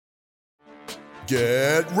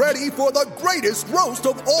Get ready for the greatest roast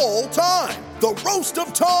of all time, the Roast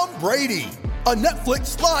of Tom Brady, a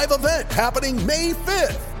Netflix live event happening May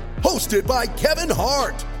 5th. Hosted by Kevin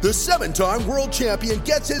Hart, the 7-time world champion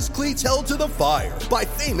gets his cleats held to the fire by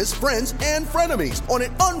famous friends and frenemies on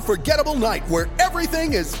an unforgettable night where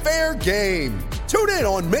everything is fair game. Tune in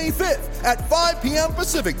on May 5th at 5 p.m.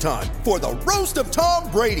 Pacific time for the Roast of Tom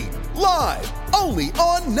Brady, live only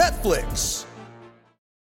on Netflix.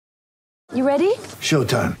 You ready?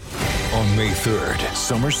 Showtime. On May 3rd,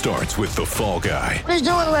 summer starts with The Fall Guy. Let's do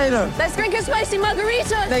it later. Let's drink a spicy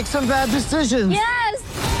margarita. Make some bad decisions.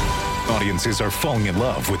 Yes! Audiences are falling in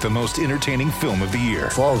love with the most entertaining film of the year.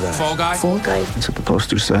 Fall Guy. Fall Guy? Fall guy. That's what the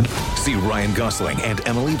poster said. See Ryan Gosling and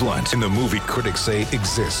Emily Blunt in the movie critics say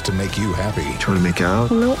exists to make you happy. Trying to make it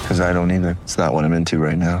out? Nope. Because I don't either. It's not what I'm into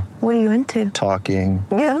right now. What are you into? Talking.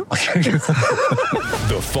 Yeah.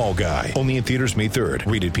 The Fall Guy. Only in theaters May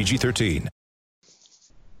 3rd. Rated PG-13.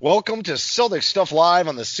 Welcome to Celtics Stuff Live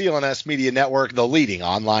on the CLNS Media Network, the leading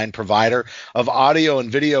online provider of audio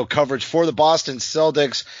and video coverage for the Boston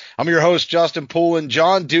Celtics. I'm your host, Justin Poulin,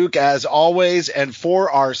 John Duke, as always, and for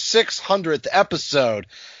our 600th episode,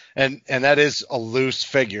 and that is a loose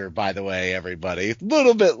figure, by the way, everybody, a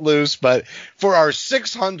little bit loose, but for our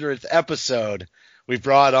 600th episode, we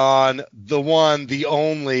brought on the one, the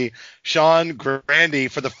only, Sean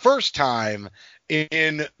Grande for the first time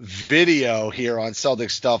in video here on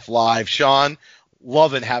Celtics Stuff Live. Sean,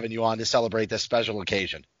 loving having you on to celebrate this special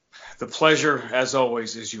occasion. The pleasure, as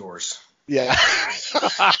always, is yours. Yeah. Is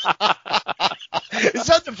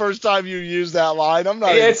that the first time you used that line? I'm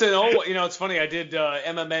not. It's an old. It's funny. I did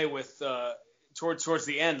MMA with towards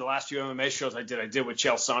the end. The last few MMA shows I did with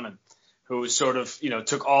Chael Sonnen, who sort of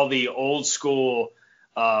took all the old school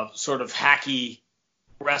sort of hacky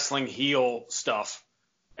wrestling heel stuff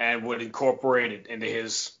and would incorporate it into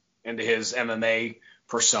his MMA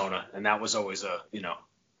persona, and that was always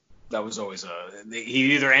he'd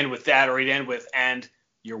either end with that or he'd end with "and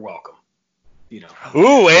you're welcome."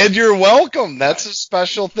 Ooh, and you're welcome. That's a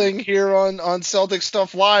special thing here on Celtic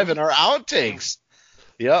Stuff Live and our outtakes.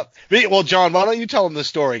 Yep. Well, John, why don't you tell him the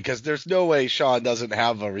story? Because there's no way Sean doesn't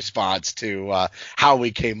have a response to how we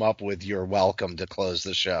came up with "you're welcome" to close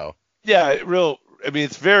the show. Yeah,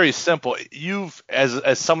 it's very simple. You've,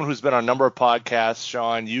 as someone who's been on a number of podcasts,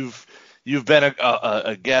 Sean, you've been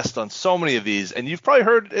a guest on so many of these, and you've probably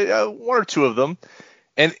heard one or two of them.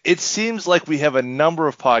 And it seems like we have a number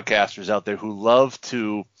of podcasters out there who love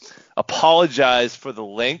to apologize for the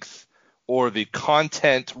length or the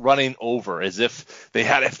content running over, as if they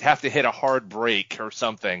have to hit a hard break or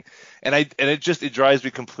something. And it drives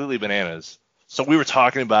me completely bananas. So we were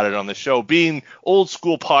talking about it on the show, being old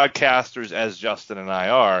school podcasters as Justin and I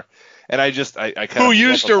are, and I kind of who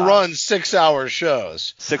used to run 6-hour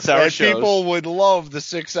shows. 6-hour shows. People would love the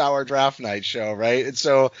 6-hour draft night show, right? And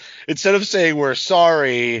so instead of saying we're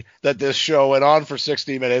sorry that this show went on for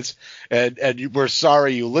 60 minutes and we're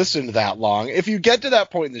sorry you listened that long, if you get to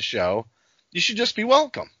that point in the show, you should just be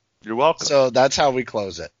welcome. You're welcome. So that's how we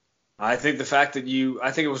close it. I think the fact that I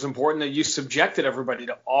think it was important that you subjected everybody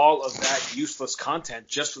to all of that useless content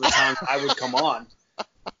just for the time I would come on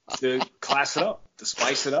to class it up, to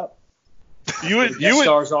spice it up.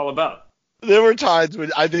 Star's all about. There were times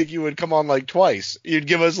when I think you would come on like twice. You'd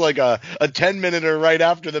give us like a 10-minute right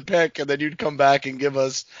after the pick, and then you'd come back and give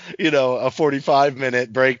us, a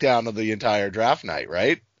 45-minute breakdown of the entire draft night,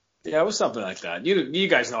 right? Yeah, it was something like that. You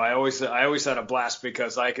guys know I always had a blast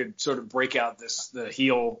because I could sort of break out the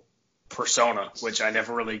heel persona, which I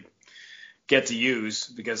never really get to use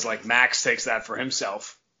because like Max takes that for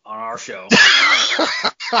himself on our show.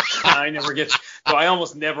 I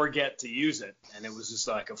almost never get to use it, and it was just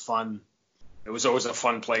like it was always a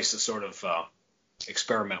fun place to sort of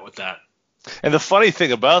experiment with that. And the funny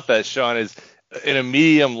thing about that, Sean, is in a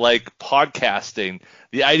medium like podcasting,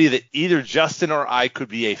 the idea that either Justin or I could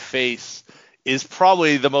be a face is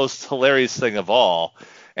probably the most hilarious thing of all.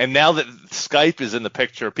 And now that Skype is in the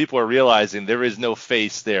picture, people are realizing there is no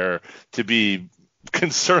face there to be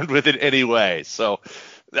concerned with in any way. So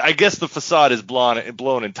I guess the facade is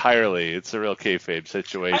blown entirely. It's a real kayfabe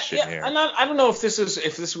situation here. I don't know if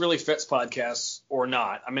this really fits podcasts or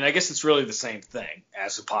not. I mean, I guess it's really the same thing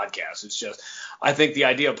as a podcast. It's just I think the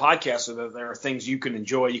idea of podcasts is that there are things you can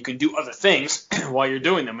enjoy. You can do other things while you're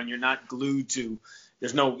doing them, and you're not glued to.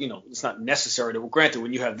 There's no, it's not necessary to. Granted,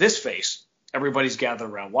 when you have this face, everybody's gathered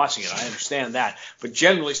around watching it. I understand that, but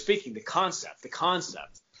generally speaking, the concept of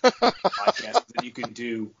podcast that you can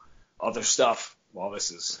do other stuff while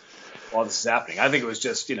this is happening. I think it was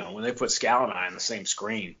just when they put Scal and I on the same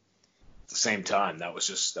screen, the same time, that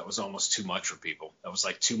was almost too much for people. That was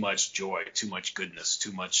like too much joy, too much goodness,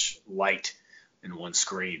 too much light in one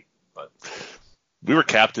screen. But we were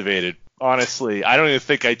captivated. Honestly, I don't even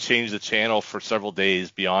think I changed the channel for several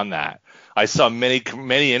days beyond that. I saw many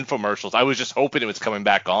infomercials. I was just hoping it was coming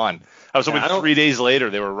back on. I was hoping 3 days later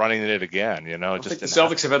they were running it again. You know, I think the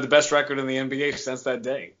Celtics have had the best record in the NBA since that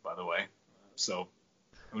day, by the way. So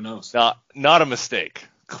who knows? Not a mistake.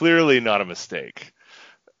 Clearly not a mistake.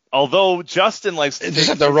 Although Justin likes to just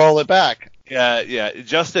have to roll it back. Yeah.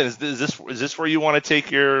 Justin, is this where you want to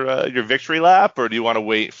take your victory lap, or do you want to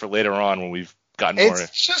wait for later on when we've gotten more?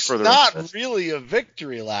 It's just not really a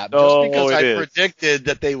victory lap, just because I predicted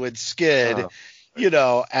that they would skid,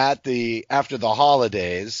 after the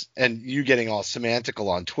holidays, and you getting all semantical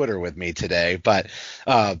on Twitter with me today. But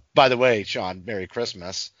by the way, Sean, Merry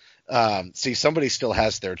Christmas. See, somebody still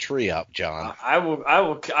has their tree up, John.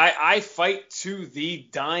 I fight to the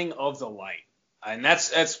dying of the light, and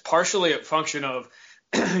that's partially a function of,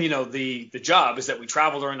 the job is that we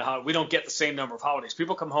travel during the holiday. We don't get the same number of holidays.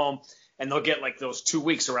 People come home and they'll get like those 2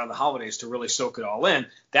 weeks around the holidays to really soak it all in.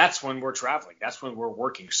 That's when we're traveling. That's when we're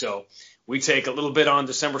working. So we take a little bit on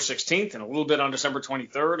December 16th and a little bit on December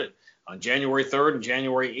 23rd and on January 3rd and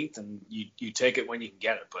January 8th, and you take it when you can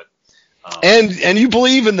get it. But and you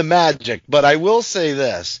believe in the magic, but I will say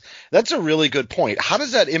this. That's a really good point. How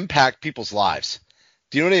does that impact people's lives?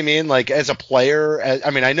 Do you know what I mean? Like, as a player,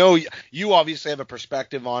 I know you obviously have a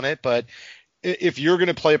perspective on it, but if you're going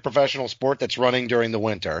to play a professional sport that's running during the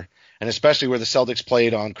winter, and especially where the Celtics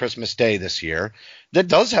played on Christmas Day this year, that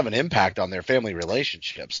does have an impact on their family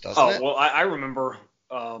relationships, doesn't it? Well, I remember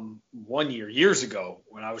 1 year, years ago,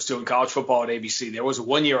 when I was doing college football at ABC, there was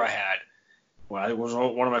 1 year I had, well, it was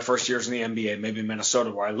one of my first years in the NBA, maybe in Minnesota,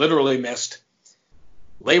 where I literally missed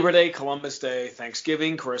Labor Day, Columbus Day,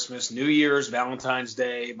 Thanksgiving, Christmas, New Year's, Valentine's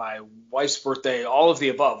Day, my wife's birthday, all of the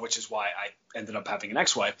above, which is why I ended up having an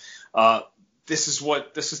ex-wife. This is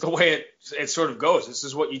the way it sort of goes. This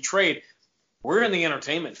is what you trade. We're in the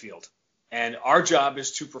entertainment field, and our job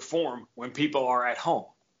is to perform when people are at home,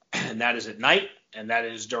 and that is at night, and that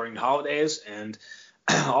is during the holidays, and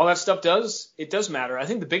all that stuff does matter. I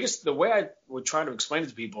think the way I would try to explain it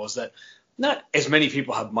to people is that not as many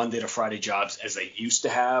people have Monday to Friday jobs as they used to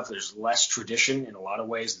have. There's less tradition in a lot of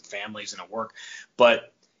ways in families and at work.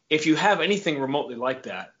 But if you have anything remotely like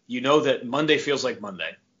that, you know that Monday feels like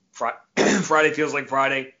Monday. Friday feels like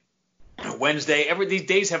Friday. Wednesday, these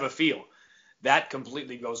days have a feel. That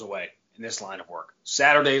completely goes away in this line of work.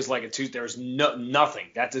 Saturday is like a Tuesday. There's nothing.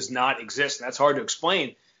 That does not exist. And that's hard to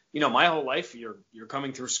explain. My whole life, you're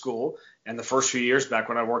coming through school, and the first few years back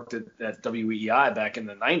when I worked at WEEI back in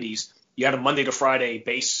the 90s, you had a Monday to Friday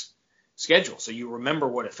base schedule, so you remember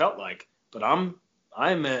what it felt like. But I'm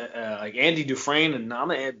like Andy Dufresne, and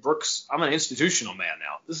I'm Ed Brooks. I'm an institutional man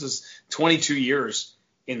now. This is 22 years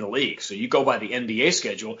in the league. So you go by the NBA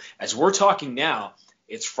schedule. As we're talking now,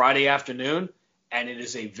 it's Friday afternoon, and it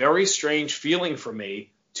is a very strange feeling for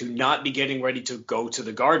me to not be getting ready to go to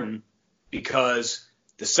the Garden, because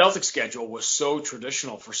the Celtics schedule was so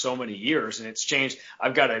traditional for so many years, and it's changed.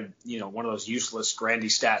 I've got one of those useless Grandy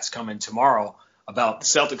stats coming tomorrow about the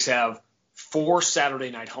Celtics have 4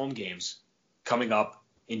 Saturday night home games coming up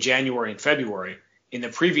in January and February. In the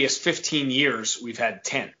previous 15 years, we've had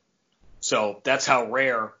 10. So that's how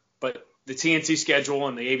rare. But the TNT schedule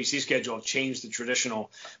and the ABC schedule have changed the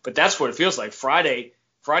traditional. But that's what it feels like. Friday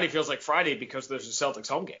feels like Friday because there's a Celtics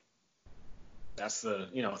home game. That's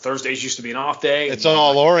Thursdays used to be an off day. It's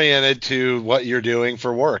all oriented to what you're doing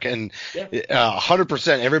for work. And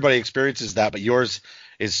 100%, everybody experiences that, but yours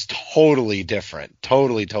is totally different.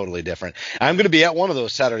 Totally different. I'm going to be at one of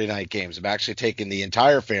those Saturday night games. I'm actually taking the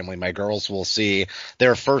entire family. My girls will see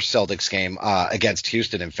their first Celtics game against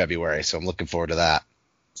Houston in February, so I'm looking forward to that.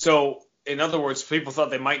 So, in other words, people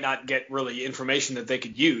thought they might not get really information that they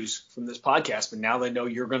could use from this podcast, but now they know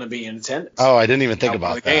you're going to be in attendance. Oh, I didn't even think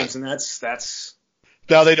about that. Games, and that's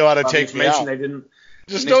now they know how to take me out. They didn't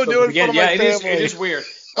just don't do it in front of my family. It is weird.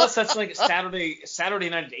 Plus, that's like Saturday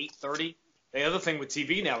night at 8:30. The other thing with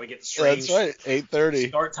TV now, we get strange. That's right, 8:30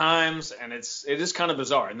 start times, and it is kind of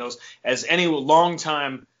bizarre. And those, as any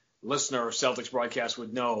longtime listener of Celtics broadcast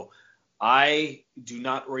would know, I do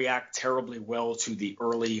not react terribly well to the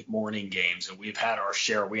early morning games, and we've had our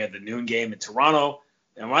share. We had the noon game in Toronto,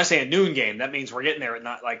 and when I say a noon game, that means we're getting there at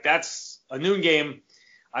not like that's a noon game.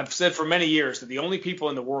 I've said for many years that the only people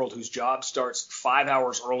in the world whose job starts 5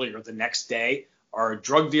 hours earlier the next day are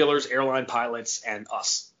drug dealers, airline pilots, and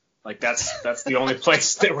us. Like that's the only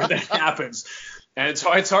place where that happens. And it's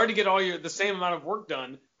hard to get the same amount of work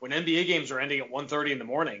done when NBA games are ending at 1:30 in the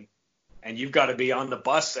morning and you've got to be on the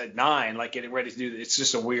bus at 9, like getting ready to do. It's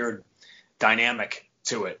just a weird dynamic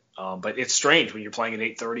to it. But it's strange when you're playing at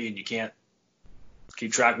 8:30 and you can't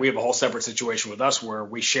keep track. We have a whole separate situation with us where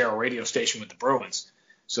we share a radio station with the Bruins.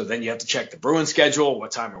 So then you have to check the Bruins schedule.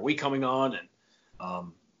 What time are we coming on?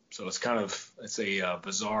 And so it's a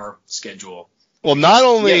bizarre schedule. Well, not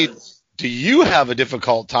only do you have a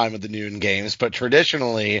difficult time with the noon games, but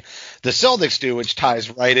traditionally the Celtics do, which ties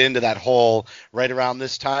right into that whole right around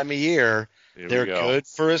this time of year. They're good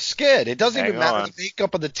for a skid. It doesn't even matter the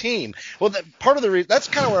makeup of the team. Well, part of the reason, that's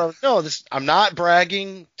kind of where I'm not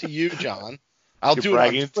bragging to you, John. I'll do it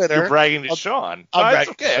on Twitter. You're bragging to Sean. That's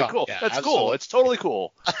okay. Sean. Cool. Yeah, that's absolutely cool. It's totally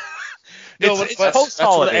cool. It's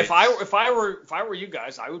post-holiday. If I were you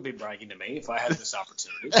guys, I would be bragging to me if I had this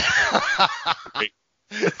opportunity.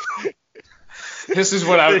 This is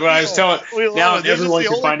what I was telling. Now everyone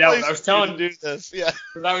can find out. I was telling do this. Yeah.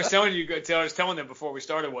 I was telling them before we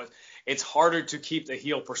started was it's harder to keep the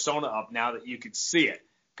heel persona up now that you could see it,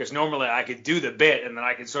 because normally I could do the bit and then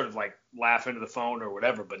I could sort of like laugh into the phone or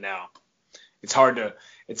whatever, but now it's hard to.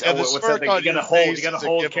 It's what's that thing? You got to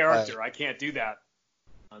hold character. I can't do that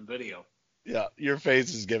on video. Yeah, your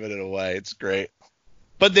face is giving it away. It's great.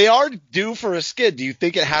 But they are due for a skid. Do you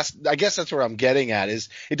think it has – I guess that's where I'm getting at is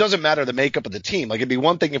it doesn't matter the makeup of the team. Like it'd be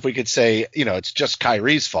one thing if we could say, it's just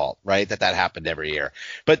Kyrie's fault, right, that happened every year.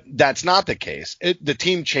 But that's not the case. The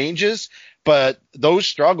team changes, but those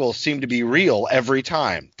struggles seem to be real every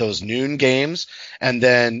time. Those noon games and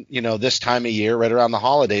then, this time of year right around the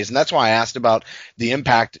holidays. And that's why I asked about the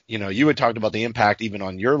impact. You had talked about the impact even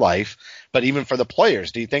on your life. But even for the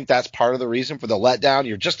players, do you think that's part of the reason for the letdown?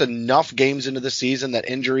 You're just enough games into the season that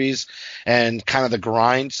injuries and kind of the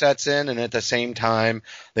grind sets in, and at the same time,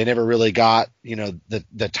 they never really got,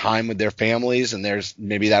 the time with their families, and there's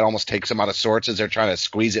maybe that almost takes them out of sorts as they're trying to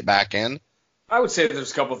squeeze it back in? I would say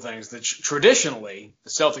there's a couple of things. That traditionally, the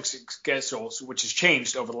Celtics schedule, which has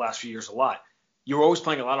changed over the last few years a lot, you were always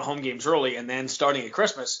playing a lot of home games early, and then starting at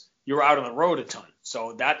Christmas, you were out on the road a ton.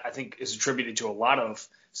 So that, I think, is attributed to a lot of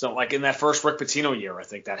 – so like in that first Rick Pitino year, I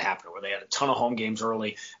think that happened where they had a ton of home games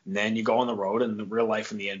early, and then you go on the road and the real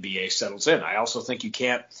life in the NBA settles in. I also think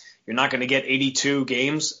you're not going to get 82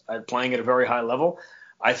 games playing at a very high level.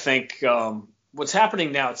 I think what's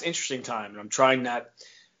happening now, it's an interesting time, and I'm trying that.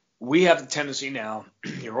 We have the tendency now,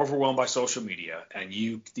 you're overwhelmed by social media, and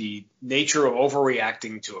the nature of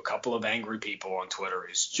overreacting to a couple of angry people on Twitter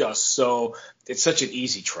is just it's such an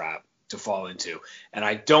easy trap to fall into. And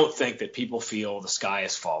I don't think that people feel the sky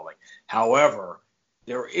is falling. However,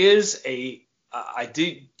 there is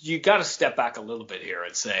you got to step back a little bit here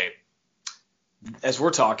and say, as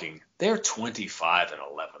we're talking, they're 25-11.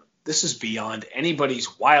 This is beyond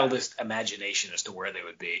anybody's wildest imagination as to where they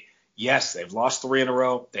would be. Yes, they've lost 3 in a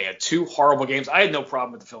row. They had 2 horrible games. I had no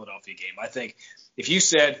problem with the Philadelphia game. I think if you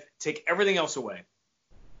said take everything else away,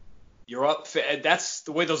 you're up. That's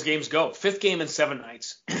the way those games go. 5th game in 7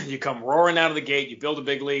 nights. You come roaring out of the gate. You build a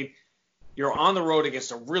big lead. You're on the road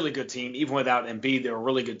against a really good team. Even without Embiid, they're a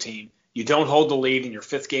really good team. You don't hold the lead in your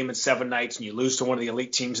 5th game in 7 nights, and you lose to one of the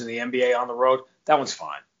elite teams in the NBA on the road. That one's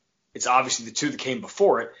fine. It's obviously the 2 that came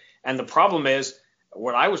before it. And the problem is,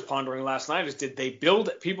 what I was pondering last night is, did they build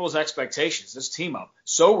people's expectations, this team up,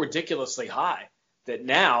 so ridiculously high that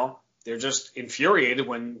now they're just infuriated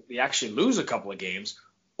when they actually lose a couple of games?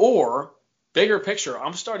 Or, bigger picture,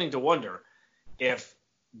 I'm starting to wonder if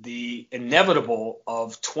the inevitable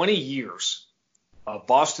of 20 years of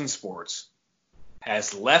Boston sports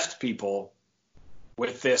has left people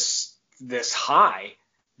with this high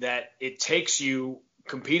that it takes you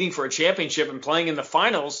competing for a championship and playing in the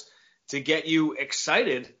finals to get you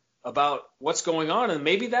excited about what's going on. And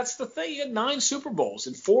maybe that's the thing. You had 9 Super Bowls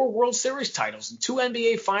and 4 World Series titles and 2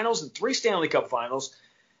 NBA finals and 3 Stanley Cup finals.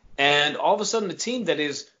 And all of a sudden, a team that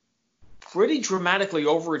is pretty dramatically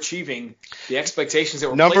overachieving the expectations that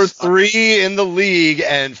were number 3 in the league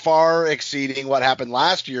and far exceeding what happened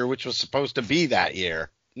last year, which was supposed to be that year.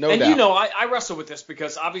 No doubt. And I wrestle with this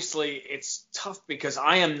because obviously it's tough because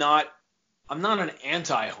I'm not an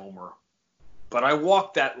anti-homer, but I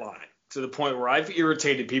walk that line to the point where I've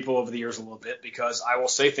irritated people over the years a little bit because I will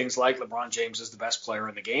say things like LeBron James is the best player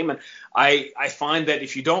in the game. And I find that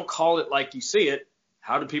if you don't call it like you see it,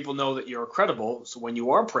 how do people know that you're credible when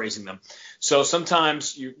you are praising them? So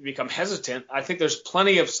sometimes you become hesitant. I think there's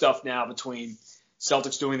plenty of stuff now between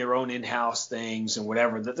Celtics doing their own in-house things and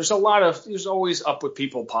whatever, that there's always up with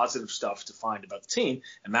people positive stuff to find about the team.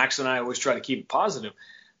 And Max and I always try to keep it positive.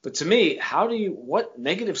 But to me, what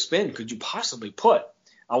negative spin could you possibly put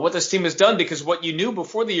on what this team has done? Because what you knew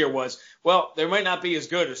before the year was, well, they might not be as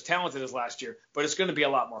good, as talented as last year, but it's going to be a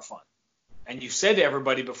lot more fun. And you said to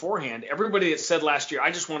everybody beforehand, everybody that said last year,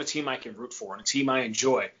 I just want a team I can root for and a team I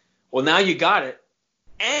enjoy. Well, now you got it.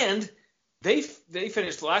 And they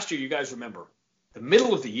finished last year, you guys remember, the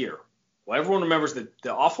middle of the year. Well, everyone remembers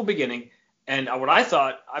the awful beginning. And what I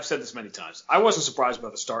thought, I've said this many times, I wasn't surprised by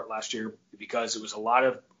the start last year because it was a lot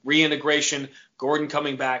of reintegration, Gordon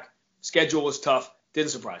coming back, schedule was tough, didn't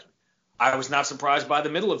surprise me. I was not surprised by the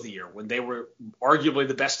middle of the year when they were arguably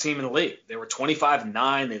the best team in the league. They were 25-9.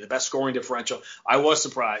 They had the best scoring differential. I was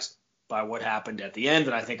surprised by what happened at the end,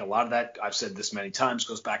 and I think a lot of that, I've said this many times,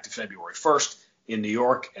 goes back to February 1st in New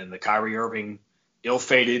York and the Kyrie Irving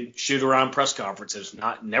ill-fated shoot-around press conference. It's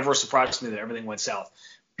never surprised me that everything went south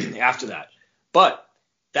after that. But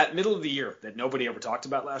that middle of the year that nobody ever talked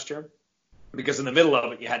about last year, because in the middle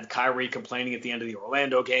of it you had Kyrie complaining at the end of the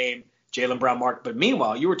Orlando game, Jaylen Brown marked. But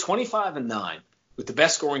meanwhile, you were 25-9 with the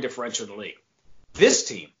best scoring differential in the league. This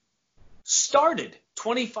team started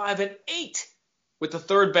 25-8 with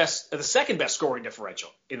the second best scoring differential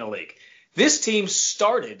in the league. This team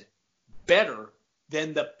started better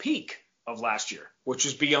than the peak of last year, which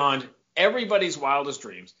was beyond everybody's wildest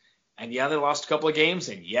dreams. And yeah, they lost a couple of games,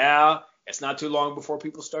 and yeah, it's not too long before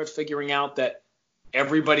people start figuring out that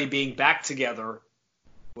everybody being back together.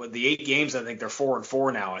 With the 8 games, I think they're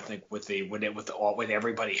 4-4 now. I think with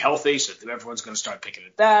everybody healthy, so everyone's going to start picking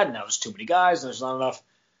at that. And now there's too many guys, and there's not enough.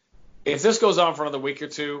 If this goes on for another week or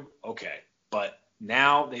two, okay. But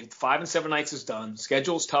now 5 and 7 nights is done.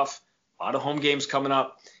 Schedule's tough. A lot of home games coming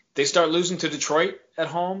up. They start losing to Detroit at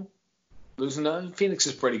home. Losing to Phoenix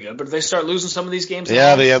is pretty good, but if they start losing some of these games,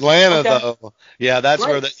 yeah, the Atlanta though, yeah, that's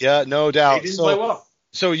right. No doubt. They didn't play well.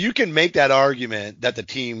 So you can make that argument that the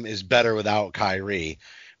team is better without Kyrie.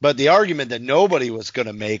 But the argument that nobody was going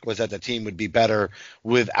to make was that the team would be better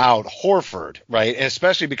without Horford, right? And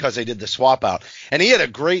especially because they did the swap out. And he had a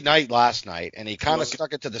great night last night, and he kind of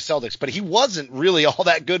stuck it to the Celtics. But he wasn't really all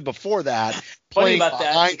that good before that, playing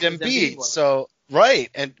behind Embiid. So right.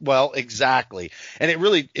 And well, exactly. And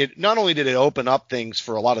it not only did it open up things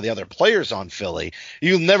for a lot of the other players on Philly,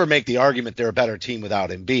 you'll never make the argument they're a better team without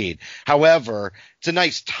Embiid. However, it's a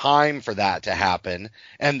nice time for that to happen.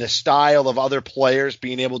 And the style of other players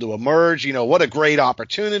being able to emerge, what a great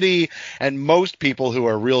opportunity. And most people who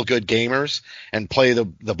are real good gamers and play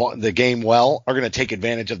the game well are going to take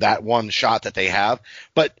advantage of that one shot that they have.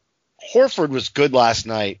 But Horford was good last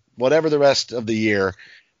night, whatever the rest of the year.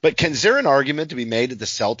 But is there an argument to be made that the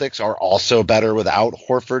Celtics are also better without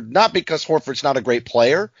Horford? Not because Horford's not a great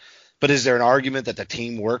player, but is there an argument that the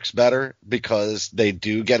team works better because they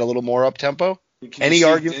do get a little more up-tempo? Any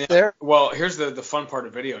argument there? Well, here's the fun part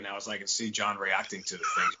of video now is I can see John reacting to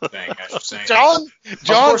the thing. I should say. John, of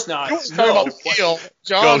course not. No.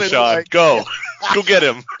 John, go, Sean. Go get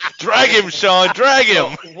him. Drag him, Sean. Drag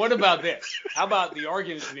him. So, what about this? How about the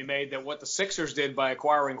argument to be made that what the Sixers did by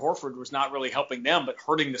acquiring Horford was not really helping them, but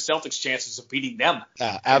hurting the Celtics' chances of beating them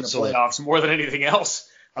absolutely. in the playoffs more than anything else?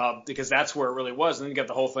 Because that's where it really was. And then you got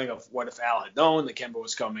the whole thing of what if Al had known that Kemba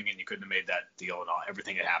was coming and you couldn't have made that deal and all.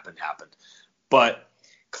 Everything that happened. But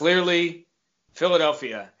clearly,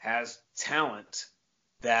 Philadelphia has talent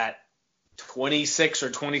that 26 or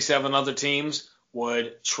 27 other teams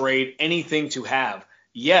would trade anything to have.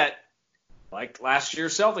 Yet, like last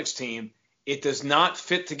year's Celtics team, it does not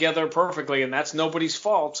fit together perfectly, and that's nobody's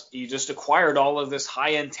fault. You just acquired all of this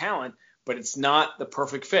high-end talent, but it's not the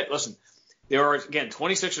perfect fit. Listen, there are, again,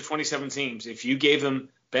 26 or 27 teams. If you gave them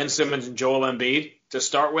Ben Simmons and Joel Embiid to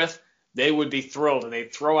start with, they would be thrilled, and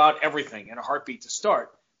they'd throw out everything in a heartbeat to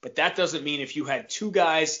start. But that doesn't mean if you had 2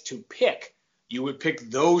 guys to pick, you would pick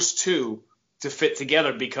those 2 to fit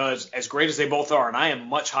together because as great as they both are, and I am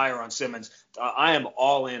much higher on Simmons, I am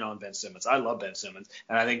all in on Ben Simmons. I love Ben Simmons,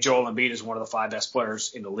 and I think Joel Embiid is one of the 5 best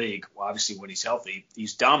players in the league. Well, obviously, when he's healthy,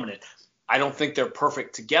 he's dominant. I don't think they're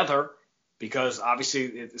perfect together because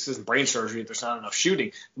obviously this isn't brain surgery. There's not enough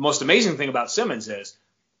shooting. The most amazing thing about Simmons is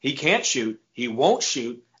he can't shoot, he won't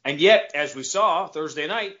shoot, and yet, as we saw Thursday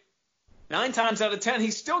night, 9 times out of 10, he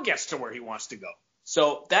still gets to where he wants to go.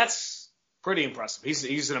 So that's pretty impressive.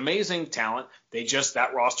 He's an amazing talent.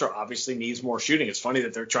 That roster obviously needs more shooting. It's funny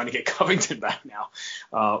that they're trying to get Covington back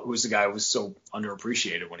now, who's the guy who was so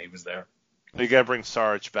underappreciated when he was there. You got to bring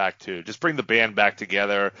Sarge back, too. Just bring the band back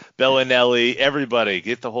together. Bellinelli, everybody,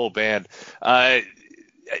 get the whole band. I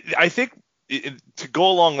think to go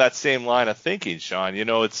along that same line of thinking, Sean,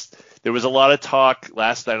 there was a lot of talk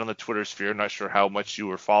last night on the Twitter sphere. I'm not sure how much you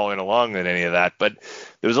were following along in any of that, but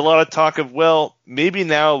there was a lot of talk of, well, maybe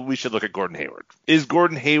now we should look at Gordon Hayward. Is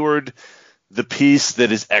Gordon Hayward the piece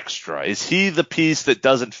that is extra? Is he the piece that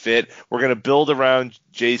doesn't fit? We're going to build around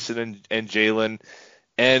Jason and Jaylen,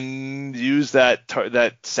 and use that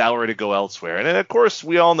salary to go elsewhere. And of course,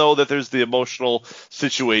 we all know that there's the emotional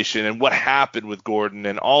situation and what happened with Gordon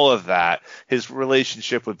and all of that, his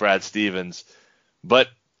relationship with Brad Stevens. But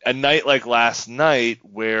a night like last night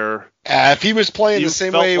where if he was playing the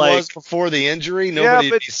same way he was before the injury, nobody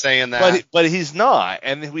would be saying that. But he's not,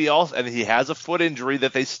 and he has a foot injury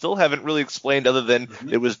that they still haven't really explained, other than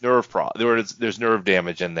it was there's nerve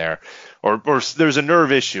damage in there, or there's a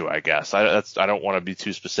nerve issue, I guess. I don't want to be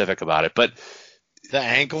too specific about it, but the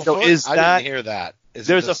ankle foot. I didn't hear that. Is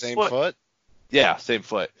it the same foot? Yeah, same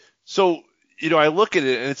foot. So. I look at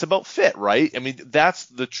it, and it's about fit, right? I mean, that's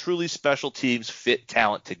the truly special teams fit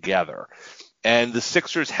talent together. And the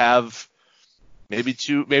Sixers have maybe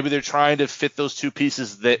they're trying to fit those two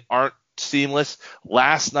pieces that aren't seamless.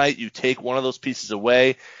 Last night, you take one of those pieces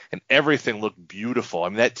away, and everything looked beautiful. I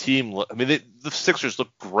mean, that team – the Sixers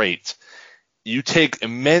look great. You take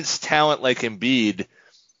immense talent like Embiid,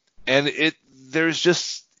 and there's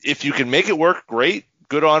just – if you can make it work, great.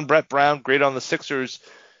 Good on Brett Brown, great on the Sixers.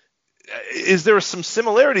 Is there some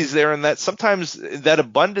similarities there in that sometimes that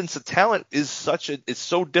abundance of talent is it's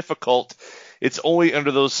so difficult. It's only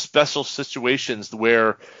under those special situations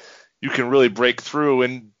where you can really break through,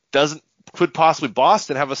 and could possibly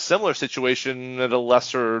Boston have a similar situation at a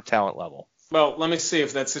lesser talent level? Well, let me see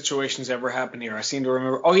if that situation's ever happened here. I seem to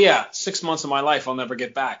remember, 6 months of my life I'll never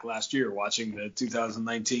get back last year watching the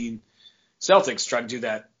 2019 Celtics try to do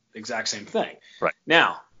that exact same thing. Right.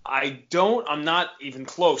 Now, I'm not even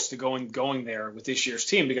close to going there with this year's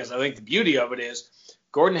team, because I think the beauty of it is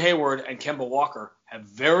Gordon Hayward and Kemba Walker have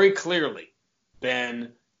very clearly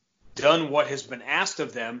done what has been asked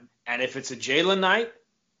of them. And if it's a Jalen night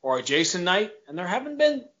or a Jason night, and there haven't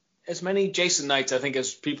been as many Jason nights, I think,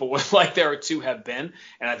 as people would like there to have been.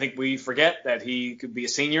 And I think we forget that he could be a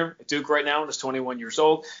senior at Duke right now and is 21 years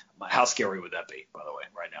old. How scary would that be, by the way,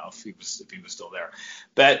 right now, if he was still there?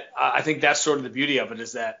 But I think that's sort of the beauty of it,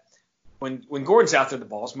 is that when Gordon's out there, the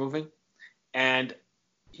ball's moving. And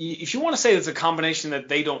if you want to say it's a combination that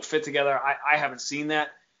they don't fit together, I haven't seen that.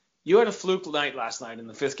 You had a fluke night last night in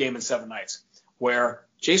the fifth game in 7 nights where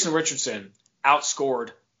Jason Richardson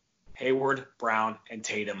outscored Hayward, Brown, and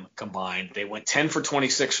Tatum combined. They went 10 for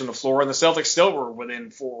 26 from the floor, and the Celtics still were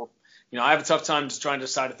within 4. I have a tough time just trying to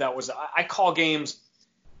decide if that was – I call games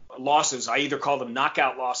losses. I either call them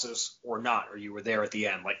knockout losses or not, or you were there at the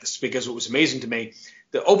end. Because it was amazing to me.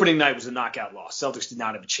 The opening night was a knockout loss. Celtics did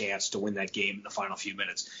not have a chance to win that game in the final few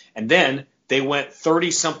minutes. And then they went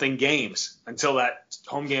 30-something games until that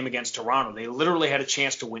home game against Toronto. They literally had a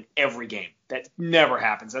chance to win every game. That never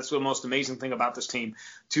happens. That's the most amazing thing about this team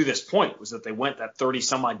to this point, was that they went that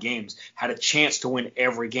 30-some-odd games, had a chance to win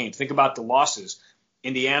every game. Think about the losses.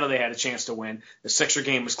 Indiana, they had a chance to win. The Sixer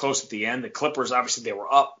game was close at the end. The Clippers, obviously, they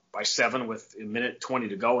were up by 7 with a minute 20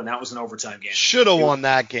 to go, and that was an overtime game. Should have won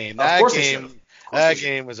that game. That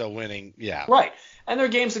game was a winning, yeah. Right. And there are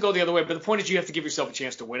games that go the other way, but the point is you have to give yourself a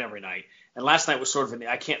chance to win every night. And last night was sort of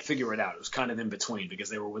I can't figure it out. It was kind of in between, because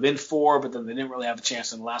they were within 4, but then they didn't really have a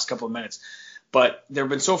chance in the last couple of minutes. But there have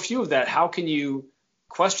been so few of that. How can you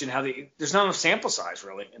question how there's not enough sample size,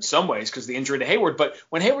 really, in some ways, because the injury to Hayward. But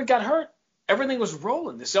when Hayward got hurt, everything was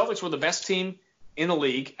rolling. The Celtics were the best team in the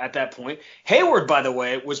league at that point. Hayward, by the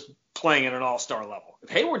way, was playing at an all-star level. If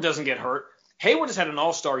Hayward doesn't get hurt, Hayward has had an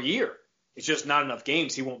all-star year. It's just not enough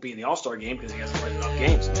games. He won't be in the all-star game because he hasn't played enough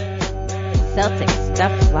games. Celtics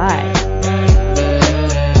Stuff Live.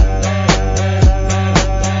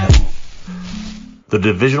 The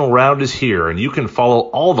divisional round is here, and you can follow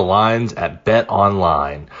all the lines at Bet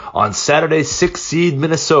Online. On Saturday, 6th seed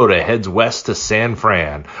Minnesota heads west to San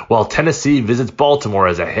Fran, while Tennessee visits Baltimore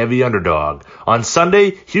as a heavy underdog. On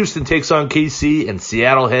Sunday, Houston takes on KC, and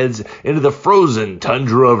Seattle heads into the frozen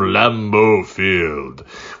tundra of Lambeau Field,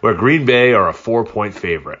 where Green Bay are a 4-point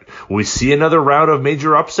favorite. Will we see another round of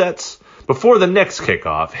major upsets? Before the next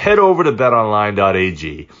kickoff, head over to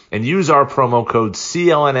betonline.ag and use our promo code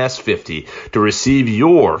CLNS50 to receive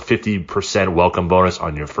your 50% welcome bonus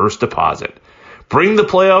on your first deposit. Bring the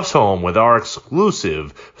playoffs home with our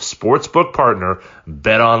exclusive sportsbook partner,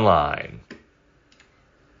 BetOnline.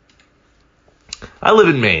 I live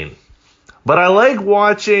in Maine, but I like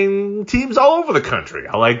watching teams all over the country.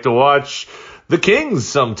 I like to watch the Kings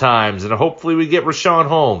sometimes, and hopefully we get Rashawn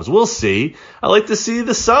Holmes. We'll see. I like to see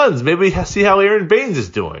the Suns. Maybe see how Aaron Baines is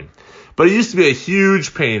doing. But it used to be a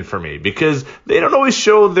huge pain for me because they don't always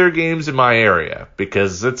show their games in my area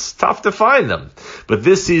because it's tough to find them. But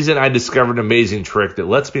this season I discovered an amazing trick that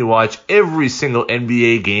lets me watch every single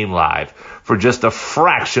NBA game live for just a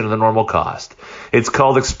fraction of the normal cost. It's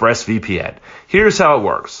called ExpressVPN. Here's how it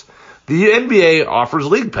works. The NBA offers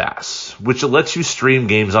League Pass, which lets you stream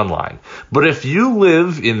games online. But if you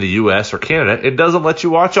live in the US or Canada, it doesn't let you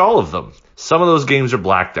watch all of them. Some of those games are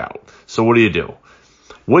blacked out. So what do?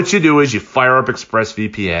 What you do is you fire up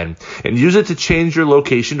ExpressVPN and use it to change your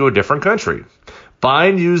location to a different country. Buy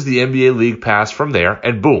and use the NBA League Pass from there,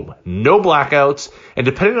 and boom, no blackouts. And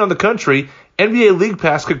depending on the country, NBA League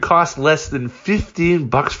Pass could cost less than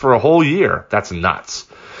 $15 for a whole year. That's nuts.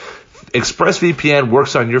 ExpressVPN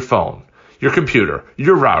works on your phone, your computer,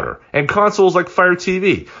 your router, and consoles like Fire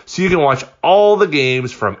TV, so you can watch all the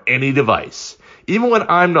games from any device. Even when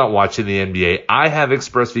I'm not watching the NBA, I have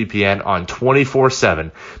ExpressVPN on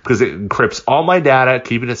 24/7 because it encrypts all my data,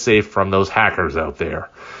 keeping it safe from those hackers out there.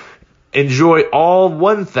 Enjoy all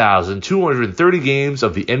 1,230 games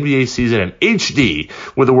of the NBA season in HD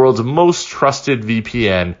with the world's most trusted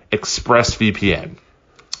VPN, ExpressVPN.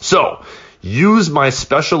 So, use my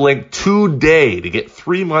special link today to get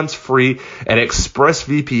 3 months free at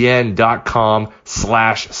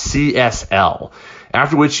expressvpn.com/CSL,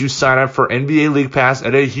 after which you sign up for NBA League Pass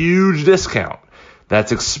at a huge discount.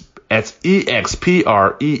 That's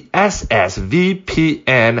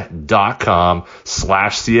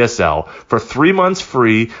expressvpn.com/CSL for 3 months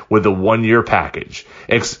free with a 1-year package.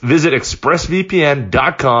 Visit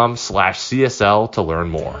expressvpn.com/CSL to learn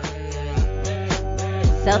more.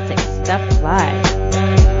 Celtic Stuff Live.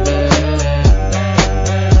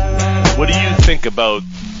 What do you think about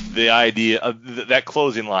the idea of that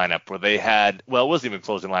closing lineup where they had, well, it wasn't even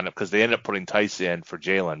closing lineup because they ended up putting Tice in for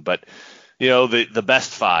Jalen, but the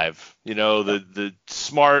best five, the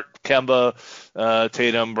Smart, Kemba,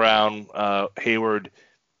 Tatum, Brown, Hayward.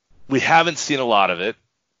 We haven't seen a lot of it.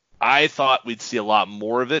 I thought we'd see a lot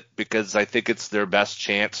more of it because I think it's their best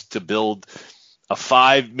chance to build a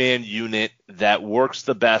 5-man unit that works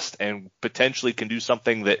the best and potentially can do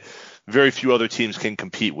something that very few other teams can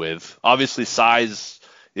compete with. Obviously, size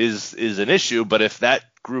is an issue, but if that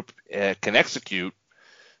group can execute,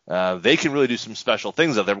 they can really do some special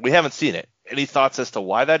things out there. We haven't seen it. Any thoughts as to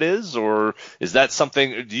why that is, or is that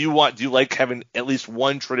something? Do you like having at least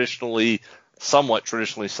one somewhat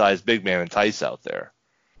traditionally sized big man and Tice out there?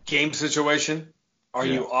 Game situation. Are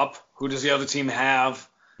you up? Who does the other team have?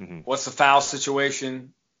 Mm-hmm. What's the foul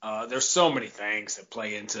situation? There's so many things that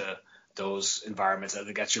play into those environments. I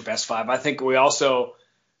think that's your best five. I think we also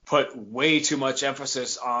put way too much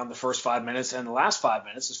emphasis on the first 5 minutes and the last 5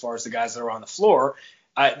 minutes as far as the guys that are on the floor.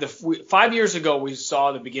 5 years ago, we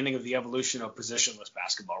saw the beginning of the evolution of positionless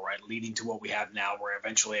basketball, right, leading to what we have now, where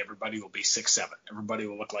eventually everybody will be 6'7". Everybody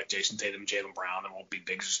will look like Jason Tatum, Jaylen Brown. There won't be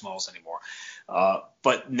bigs or smalls anymore.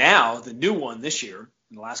 But now the new one this year,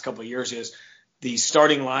 in the last couple of years, is the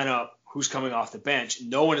starting lineup, who's coming off the bench.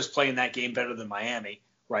 No one is playing that game better than Miami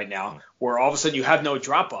right now, where all of a sudden you have no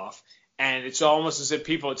drop-off. And it's almost as if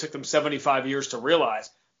it took them 75 years to realize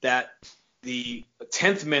that the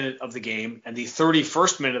 10th minute of the game and the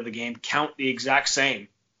 31st minute of the game count the exact same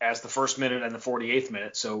as the first minute and the 48th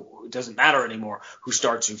minute. So it doesn't matter anymore who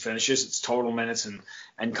starts and finishes. It's total minutes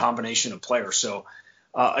and combination of players. So,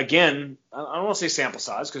 again, I don't want to say sample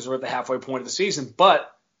size because we're at the halfway point of the season,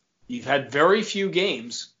 but you've had very few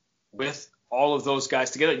games with all of those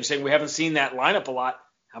guys together. You're saying we haven't seen that lineup a lot.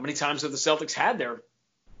 How many times have the Celtics had their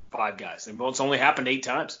 5 guys? It's only happened 8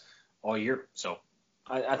 times all year. So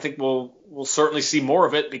I think we'll certainly see more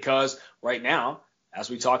of it because right now, as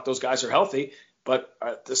we talk, those guys are healthy. But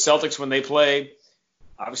the Celtics, when they play,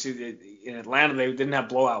 obviously in Atlanta, they didn't have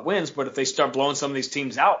blowout wins. But if they start blowing some of these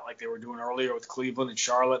teams out like they were doing earlier with Cleveland and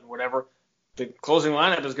Charlotte and whatever, the closing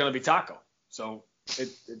lineup is going to be Taco. So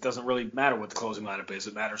it doesn't really matter what the closing lineup is.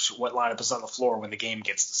 It matters what lineup is on the floor when the game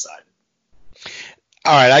gets decided.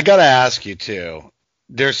 All right, I got to ask you, too.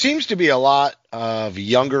 There seems to be a lot of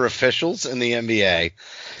younger officials in the NBA,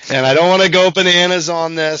 and I don't want to go bananas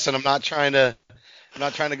on this, and I'm not trying to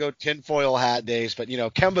go tinfoil hat days, but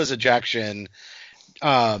Kemba's ejection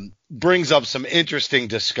brings up some interesting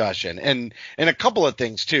discussion and a couple of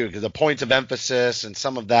things too, because the points of emphasis and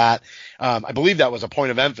some of that, I believe that was a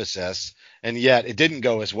point of emphasis, and yet it didn't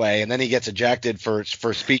go his way, and then he gets ejected for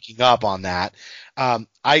speaking up on that.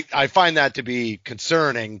 I find that to be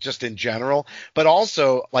concerning just in general, but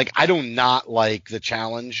also I do not like the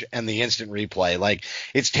challenge and the instant replay.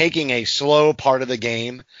 It's taking a slow part of the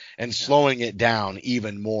game and slowing it down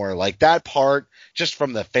even more. That part, just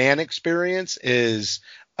from the fan experience, is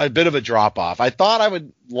a bit of a drop off. I thought I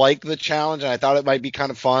would like the challenge and I thought it might be kind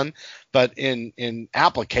of fun, but in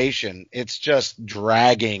application, it's just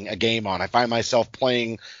dragging a game on. I find myself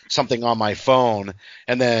playing something on my phone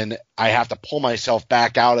and then I have to pull myself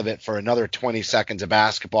back out of it for another 20 seconds of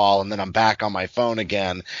basketball. And then I'm back on my phone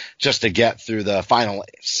again just to get through the final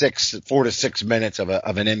 4 to 6 minutes of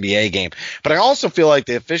an NBA game. But I also feel like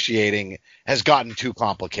the officiating has gotten too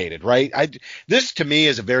complicated, right? This to me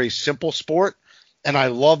is a very simple sport. And I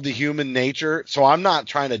love the human nature, so I'm not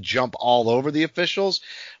trying to jump all over the officials,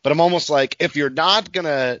 but I'm almost like, if you're not going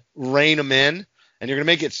to rein them in and you're going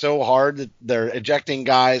to make it so hard that they're ejecting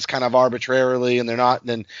guys kind of arbitrarily and they're not,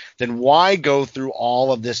 then why go through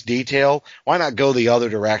all of this detail? Why not go the other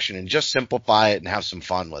direction and just simplify it and have some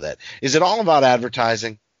fun with it? Is it all about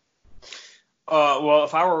advertising? Well,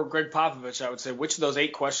 if I were Greg Popovich, I would say, which of those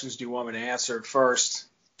 8 questions do you want me to answer first?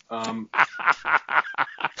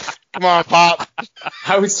 Come on, Pop.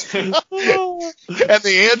 I would say. And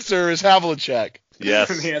the answer is Havlicek. Yes.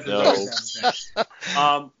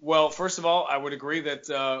 No. Well, first of all, I would agree that,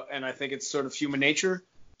 and I think it's sort of human nature,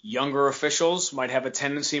 younger officials might have a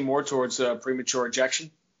tendency more towards premature ejection.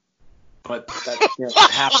 But that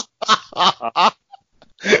happens.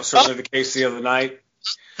 That was certainly the case the other night.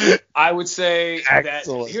 I would say that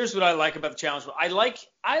here's what I like about the challenge. I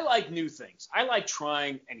like new things. I like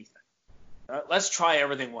trying anything. Let's try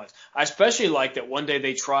everything once. I especially like that one day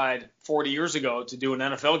they tried 40 years ago to do an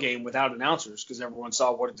NFL game without announcers because everyone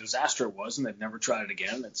saw what a disaster it was and they've never tried it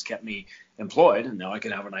again. It's kept me employed, and now I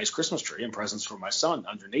can have a nice Christmas tree and presents for my son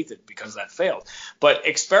underneath it because that failed. But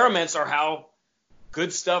experiments are how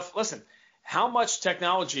good stuff – listen, how much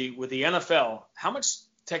technology with the NFL, how much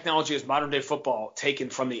technology has modern-day football taken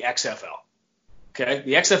from the XFL? Okay,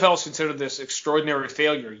 the XFL is considered this extraordinary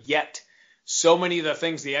failure, yet so many of the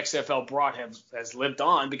things the XFL brought has lived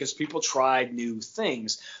on because people tried new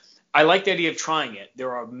things. I like the idea of trying it.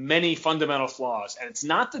 There are many fundamental flaws, and it's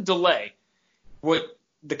not the delay. What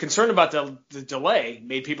the concern about the delay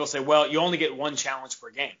made people say, well, you only get one challenge per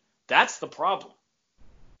game. That's the problem,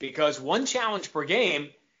 because one challenge per game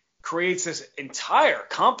creates this entire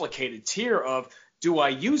complicated tier of, do I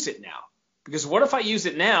use it now? Because what if I use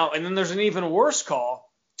it now and then there's an even worse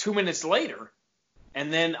call 2 minutes later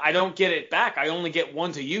and then I don't get it back? I only get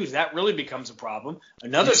one to use. That really becomes a problem.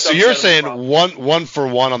 So you're saying one for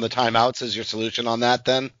one on the timeouts is your solution on that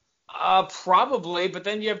then? Probably, but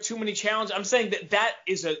then you have too many challenges. I'm saying that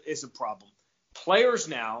is a problem. Players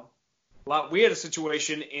now, we had a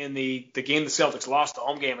situation in the game the Celtics lost, the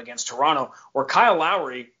home game against Toronto, where Kyle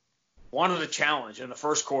Lowry wanted a challenge in the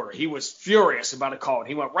first quarter. He was furious about a call. And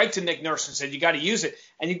he went right to Nick Nurse and said, you got to use it.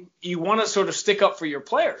 And you want to sort of stick up for your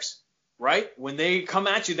players, right? When they come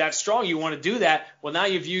at you that strong, you want to do that. Well, now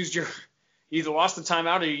you've used you either lost the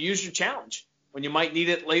timeout or you used your challenge when you might need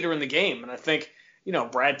it later in the game. And I think,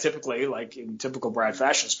 Brad typically, like in typical Brad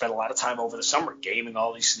fashion, spent a lot of time over the summer gaming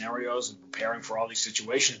all these scenarios and preparing for all these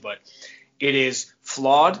situations. But it is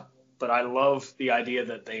flawed, but I love the idea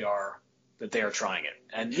that they are trying it.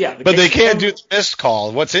 And but they can't do the missed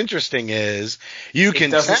call. What's interesting is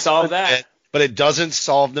it doesn't solve that. But it doesn't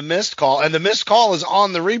solve the missed call. And the missed call is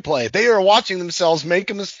on the replay. They are watching themselves make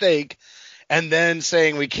a mistake and then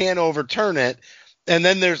saying we can't overturn it. And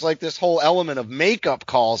then there's like this whole element of makeup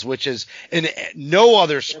calls, which is in no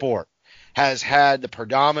other sport has had the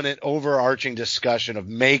predominant overarching discussion of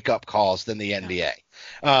makeup calls than the NBA.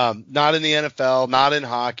 Not in the NFL, not in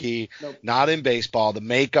hockey, not in baseball. The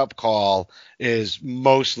makeup call is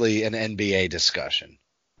mostly an NBA discussion.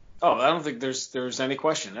 Oh, I don't think there's any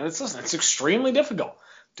question. And it's extremely difficult.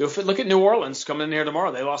 Look at New Orleans coming in here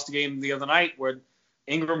tomorrow. They lost a game the other night where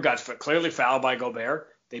Ingram got clearly fouled by Gobert.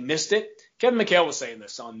 They missed it. Kevin McHale was saying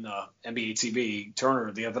this on NBA TV,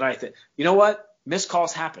 Turner, the other night, that, you know what? Missed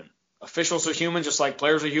calls happen. Officials are human, just like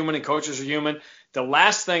players are human and coaches are human. The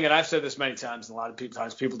last thing, and I've said this many times, and a lot of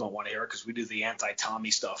times people don't want to hear it because we do the anti-Tommy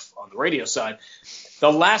stuff on the radio side.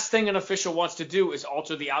 The last thing an official wants to do is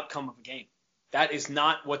alter the outcome of a game. That is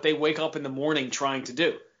not what they wake up in the morning trying to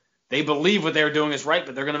do. They believe what they're doing is right,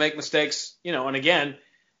 but they're going to make mistakes. And again,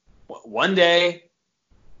 one day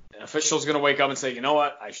an official's going to wake up and say, you know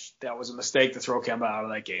what, that was a mistake to throw Kemba out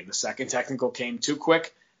of that game. The second technical came too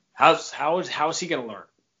quick. How is he going to learn?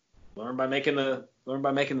 Learn by making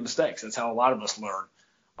the mistakes. That's how a lot of us learn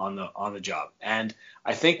on the job. And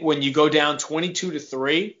I think when you go down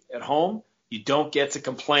 22-3 at home, you don't get to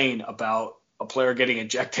complain about a player getting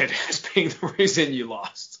ejected as being the reason you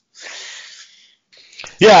lost.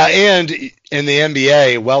 Yeah, and in the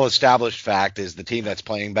NBA, well-established fact is the team that's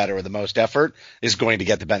playing better with the most effort is going to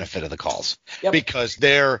get the benefit of the calls. Yep. Because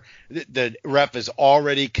the ref is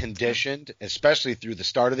already conditioned, especially through the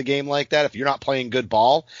start of the game like that. If you're not playing good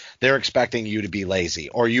ball, they're expecting you to be lazy,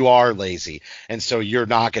 or you are lazy, and so you're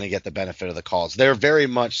not going to get the benefit of the calls. They're very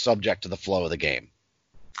much subject to the flow of the game.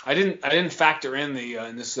 I didn't factor in the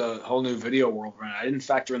in this whole new video world, Ryan. I didn't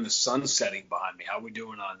factor in the sun setting behind me. How are we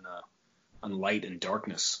doing on light and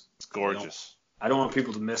darkness? It's gorgeous. I don't want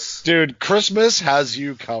people to miss Dude, Christmas has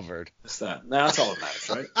you covered. that. No, that's all that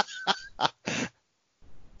matters, right?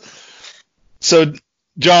 So,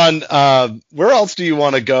 John, where else do you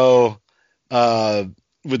want to go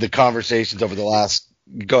with the conversations over the last?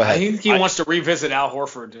 Go ahead. I think he wants to revisit Al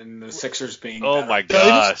Horford and the Sixers being. Oh better. my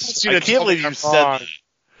gosh! I can't believe you said that.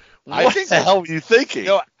 What the hell were you thinking?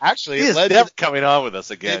 No, actually, he is never coming on with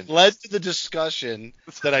us again. It led to the discussion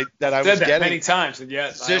that I was said that getting many times, and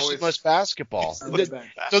yet positionless basketball. So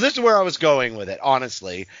this is where I was going with it.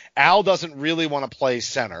 Honestly, Al doesn't really want to play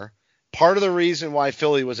center. Part of the reason why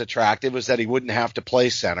Philly was attractive was that he wouldn't have to play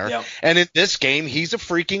center. Yep. And in this game, he's a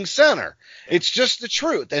freaking center. It's just the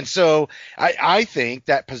truth. And so I think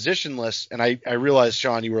that positionless, and I realize,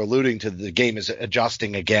 Sean, you were alluding to the game is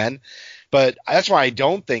adjusting again. But that's why I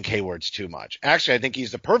don't think Hayward's too much. Actually, I think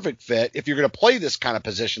he's the perfect fit if you're going to play this kind of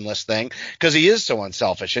positionless thing, because he is so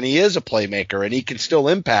unselfish and he is a playmaker and he can still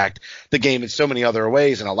impact the game in so many other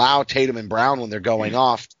ways and allow Tatum and Brown when they're going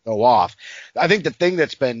off to go off. I think the thing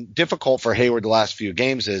that's been difficult for Hayward the last few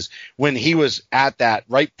games is when he was at that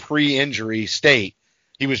right pre-injury state,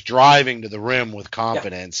 he was driving to the rim with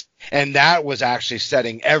confidence, and that was actually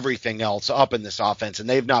setting everything else up in this offense, and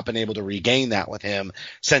they've not been able to regain that with him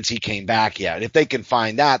since he came back yet. If they can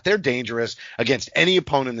find that, they're dangerous against any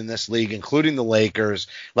opponent in this league, including the Lakers.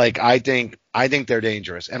 Like, I think they're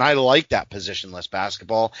dangerous, and I like that positionless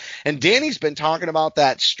basketball. And Danny's been talking about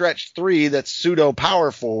that stretch three that's pseudo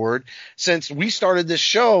power forward since we started this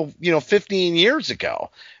show, 15 years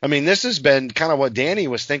ago. I mean, this has been kind of what Danny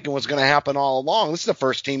was thinking was going to happen all along. This is the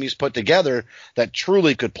first team he's put together that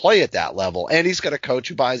truly could play at that level, and he's got a coach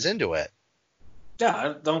who buys into it. Yeah,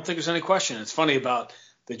 I don't think there's any question. It's funny about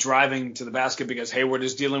the driving to the basket because Hayward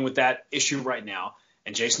is dealing with that issue right now,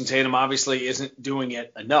 and Jason Tatum obviously isn't doing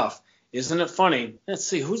it enough. Isn't it funny? Let's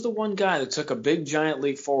see, who's the one guy that took a big giant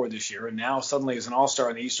leap forward this year and now suddenly is an all-star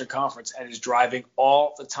in the Eastern Conference and is driving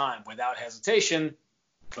all the time without hesitation?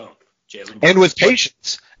 Boom. Jalen And with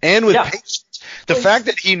patience. Patience. The Well, fact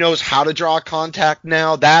that he knows how to draw contact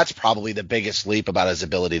now, that's probably the biggest leap about his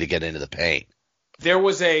ability to get into the paint. There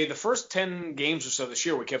was the first 10 games or so this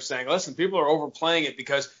year, we kept saying, listen, people are overplaying it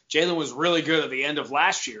because Jalen was really good at the end of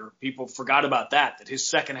last year. People forgot about that his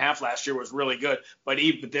second half last year was really good. But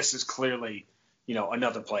this is clearly,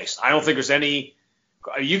 another place. I don't think there's any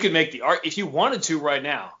 – you could make the – if you wanted to right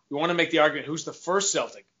now, you want to make the argument who's the first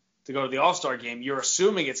Celtic to go to the All-Star game. You're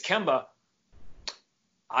assuming it's Kemba.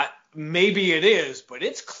 Maybe it is, but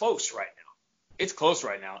it's close right now. It's close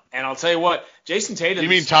right now. And I'll tell you what, Jason Tatum – You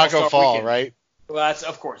mean Taco Fall, right? Well, that's,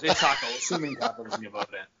 of course, it's Taco, assuming Taco doesn't give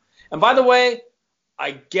up then. And by the way,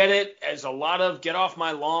 I get it as a lot of get off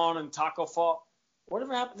my lawn and Taco Fall.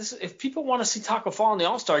 Whatever happens, if people want to see Taco Fall in the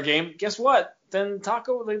All-Star game, guess what? Then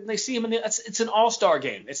Taco, they see him it's an All-Star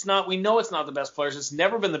game. It's not, we know it's not the best players. It's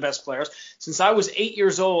never been the best players. Since I was 8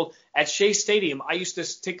 years old at Shea Stadium, I used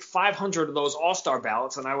to take 500 of those All-Star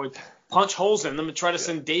ballots and I would punch holes in them and try to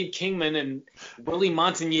send Dave Kingman and Willie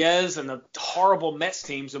Montañez and the horrible Mets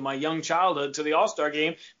teams of my young childhood to the All-Star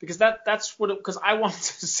game because that's what because I wanted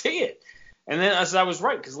to see it. And then as I was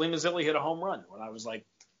right, because Lee Mazzilli hit a home run when I was like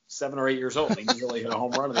 7 or 8 years old. Lee Mazzilli hit a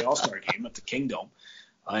home run in the All-Star game at the Kingdome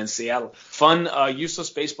in Seattle. Fun, useless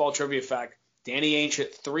baseball trivia fact. Danny Ainge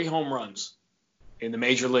hit 3 home runs in the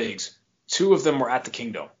major leagues. 2 of them were at the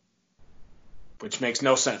Kingdome, which makes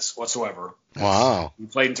no sense whatsoever. Wow. He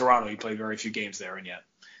played in Toronto. He played very few games there, and yet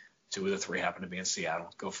 2 of the 3 happened to be in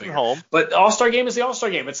Seattle. Go figure. Home. But All-Star game is the All-Star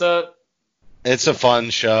game. It's a fun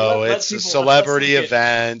show. Let It's a people- celebrity let's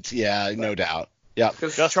event. Yeah, no doubt. Yeah.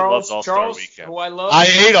 because Justin loves All-Star Charles, Weekend. who I love. I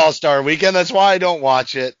hate All-Star Weekend. That's why I don't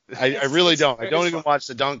watch it. I really don't. I it's don't even fun. watch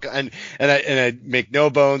the dunk, and I make no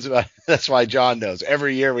bones about it. That's why John knows.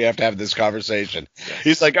 Every year we have to have this conversation.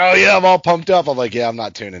 He's like, "Oh yeah, I'm all pumped up." I'm like, "Yeah, I'm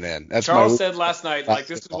not tuning in." That's Charles my said last night, like,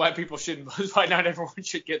 this is why people shouldn't, why not everyone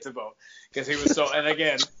should get to vote. Because he was so, and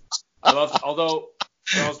again, although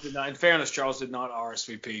Charles did not, in fairness, Charles did not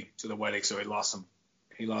RSVP to the wedding, so he lost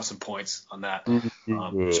some points on that.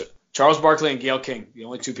 Charles Barkley and Gayle King, the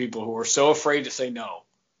only 2 people who were so afraid to say no.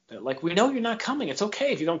 That, like, we know you're not coming. It's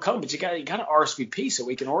okay if you don't come, but you got to RSVP so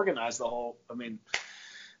we can organize the whole,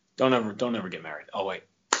 Don't ever get married. Oh wait,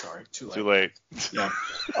 sorry, too late. Yeah.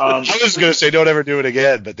 I was going to say don't ever do it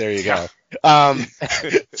again, but there you go.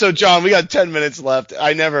 So John, we got 10 minutes left.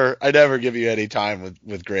 I never give you any time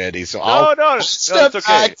with Grandy, so I'll step it's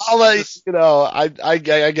okay. back. I'll let you know. I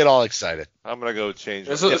get all excited. I'm gonna go change.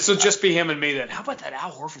 So just be him and me then. How about that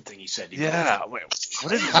Al Horford thing he said? Yeah, wait,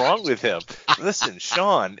 what is wrong with him? Listen,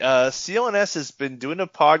 Sean, CLNS has been doing a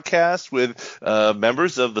podcast with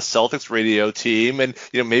members of the Celtics radio team, and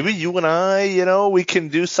maybe you and I, we can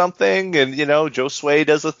do something. And Joe Sway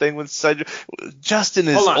does a thing with Cedric. Justin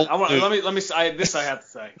is. Hold on, let me say this. I have to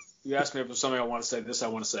say. You asked me if there's something I want to say. This I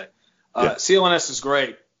want to say. CLNS is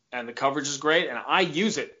great, and the coverage is great, and I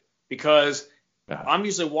use it because I'm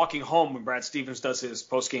usually walking home when Brad Stevens does his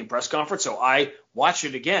post-game press conference, so I watch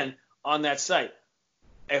it again on that site.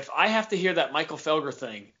 If I have to hear that Michael Felger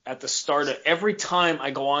thing at the start of every time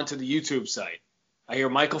I go onto the YouTube site, I hear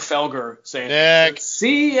Michael Felger saying, Nick.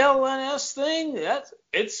 CLNS thing,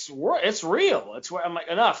 it's real. I'm like,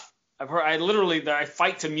 enough. I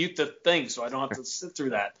fight to mute the thing so I don't have to sit through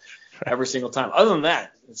that every single time. Other than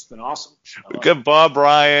that, it's been awesome. We've got Bob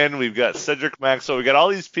Ryan, we've got Cedric Maxwell, we got all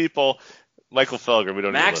these people. Michael Felger, we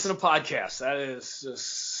don't Max need in a podcast. That is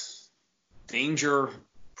just danger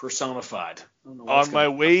personified. On my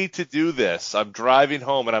way to do this, I'm driving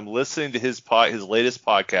home and I'm listening to his latest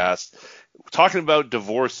podcast talking about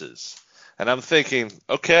divorces. And I'm thinking,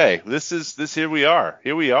 okay, here we are.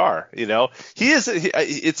 It's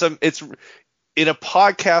in a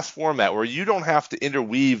podcast format where you don't have to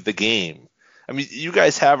interweave the game. I mean, you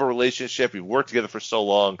guys have a relationship. You've worked together for so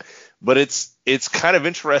long, but it's kind of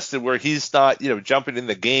interesting where he's not, jumping in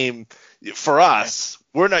the game. For us,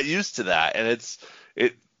 we're not used to that, and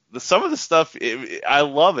some of the stuff. I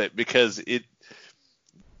love it because it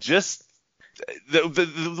just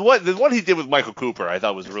the one he did with Michael Cooper, I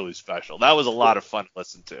thought was really special. That was a lot of fun to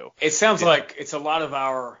listen to. It sounds like it's a lot of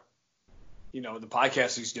our, the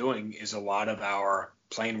podcast he's doing is a lot of our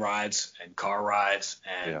plane rides and car rides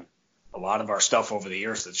and. A lot of our stuff over the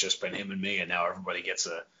years that's just been him and me, and now everybody gets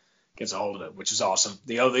a hold of it, which is awesome.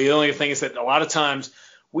 The only thing is that a lot of times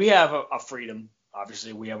we have a freedom.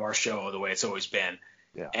 Obviously, we have our show the way it's always been,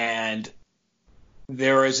 and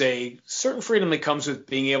there is a certain freedom that comes with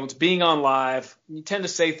being on live. You tend to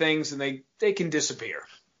say things, and they can disappear.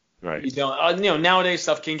 Right. You don't. Nowadays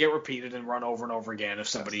stuff can get repeated and run over and over again if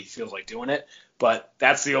somebody feels like doing it, but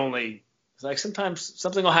that's the only. Like sometimes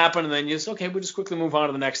something will happen and then you just, okay, we'll just quickly move on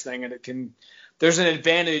to the next thing. And there's an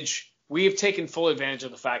advantage. We have taken full advantage of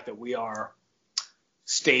the fact that we are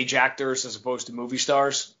stage actors as opposed to movie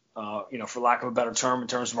stars, for lack of a better term in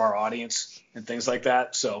terms of our audience and things like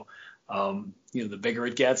that. So, the bigger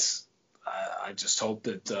it gets, I just hope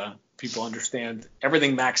that people understand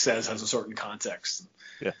everything Max says has a certain context.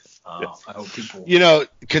 Yeah. I hope people.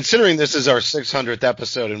 Considering this is our 600th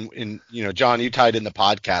episode, and John, you tied in the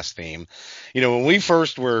podcast theme. When we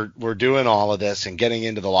first were doing all of this and getting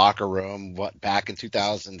into the locker room, back in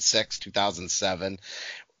 2006, 2007,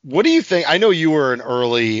 what do you think? I know you were an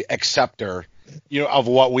early acceptor, of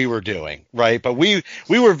what we were doing, right? But we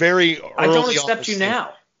were very early. I don't accept you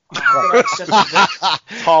now.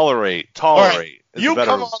 Tolerate. Right. You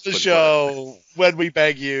come on the show when we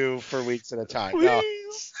beg you for weeks at a time. No.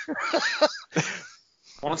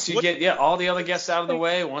 Once you get all the other guests out of the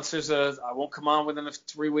way, I won't come on within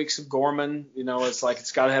 3 weeks of Gorman. It's like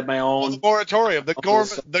it's got to have my own. The moratorium, the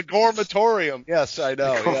Gormatorium. Yes, I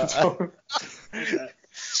know. Yeah.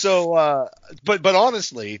 So, but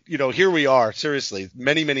honestly, here we are, seriously,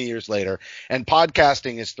 many, many years later, and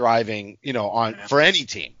podcasting is thriving, for any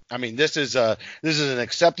team. I mean, this is an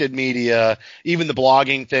accepted media. Even the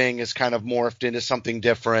blogging thing is kind of morphed into something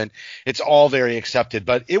different. It's all very accepted,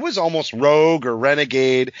 but it was almost rogue or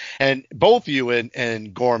renegade. And both you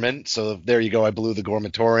and Gorman, so there you go, I blew the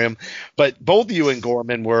Gormatorium, but both you and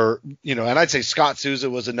Gorman were, and I'd say Scott Souza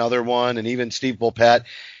was another one, and even Steve Bulpett.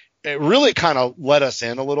 It really kind of let us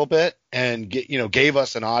in a little bit and gave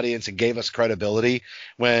us an audience and gave us credibility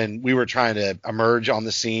when we were trying to emerge on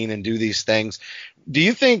the scene and do these things. Do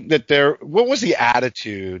you think that what was the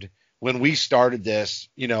attitude when we started this,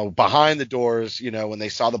 behind the doors, when they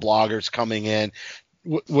saw the bloggers coming in?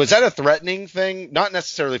 Was that a threatening thing? Not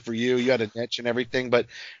necessarily for you. You had a niche and everything, but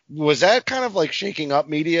was that kind of like shaking up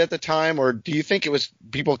media at the time? Or do you think it was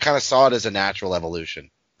people kind of saw it as a natural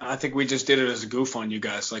evolution? I think we just did it as a goof on you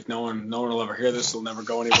guys. Like no one will ever hear this. It'll never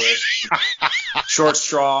go anywhere. Short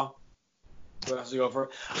straw. What else to go for?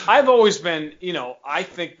 I've always been, I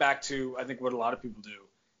think back to, what a lot of people do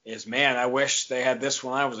is, man, I wish they had this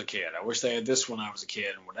when I was a kid. I wish they had this when I was a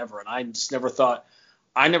kid and whatever. And I just never thought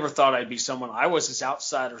I'd be someone. I was as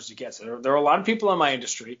outsider as you get. So there are a lot of people in my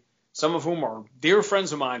industry some of whom are dear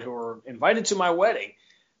friends of mine who were invited to my wedding,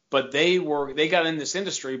 but they got in this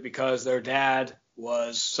industry because their dad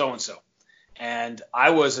was so-and-so. And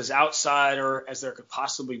I was as outsider as there could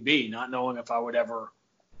possibly be, not knowing if I would ever,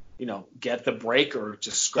 get the break or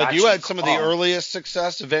just scratch. But you had some of the earliest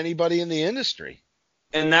success of anybody in the industry.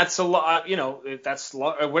 And that's a lot,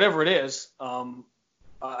 whatever it is.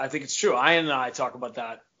 I think it's true. Ian and I talk about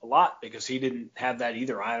that a lot because he didn't have that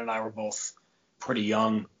either. Ian and I were both pretty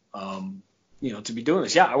young, to be doing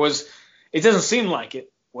this. Yeah, it doesn't seem like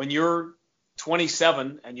it. When you're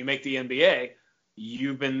 27 and you make the NBA,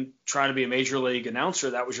 you've been trying to be a major league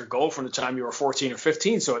announcer. That was your goal from the time you were 14 or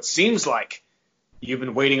 15. So it seems like you've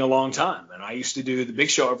been waiting a long time. And I used to do the big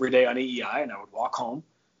show every day on EEI, and I would walk home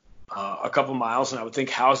a couple miles, and I would think,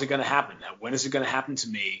 how is it going to happen? Now, when is it going to happen to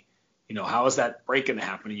me? How is that break going to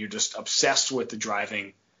happen? And you're just obsessed with the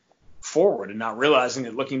driving forward and not realizing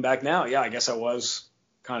that looking back now, I guess I was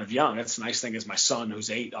kind of young. That's the nice thing is my son,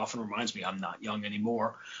 who's 8, often reminds me I'm not young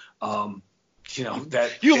anymore.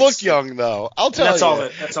 That you look young though. I'll tell you.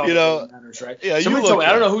 That's all that matters, right? Yeah, somebody told me,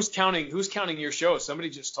 I don't know who's counting your show. Somebody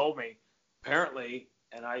just told me, apparently,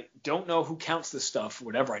 and I don't know who counts this stuff,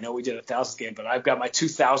 whatever. I know we did a 1,000th game, but I've got my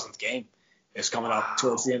 2,000th game is coming up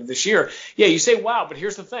towards the end of this year. Yeah, you say, wow, but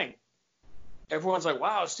here's the thing. Everyone's like,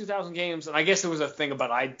 wow, it's 2,000 games. And I guess there was a thing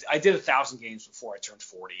about I did 1,000 games before I turned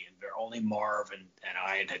 40, and only Marv and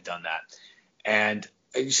I had done that. And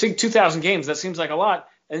you think 2,000 games, that seems like a lot.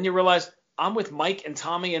 And then you realize I'm with Mike and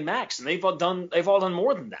Tommy and Max, and they've all done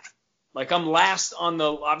more than that. Like I'm last on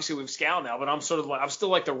obviously we've Scal now, but I'm still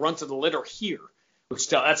like the runt of the litter here, which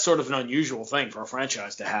that's sort of an unusual thing for a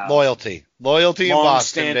franchise to have. Loyalty in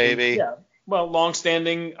Boston, baby. Yeah, well,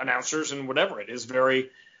 long-standing announcers and whatever. It is very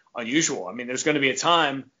unusual. I mean, there's going to be a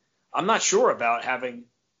time, I'm not sure about having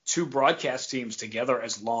 2 broadcast teams together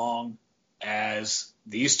as long as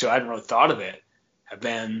these two, I hadn't really thought of it, have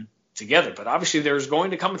been together. But obviously there's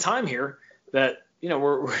going to come a time here that, you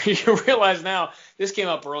realize now, this came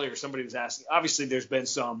up earlier, somebody was asking, obviously there's been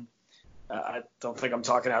some, I don't think I'm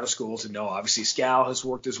talking out of school to know, obviously Scal has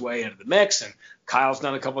worked his way into the mix, and Kyle's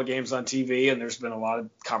done a couple of games on TV, and there's been a lot of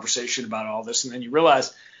conversation about all this. And then you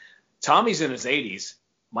realize Tommy's in his 80s,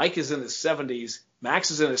 Mike is in his 70s,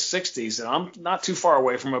 Max is in his 60s, and I'm not too far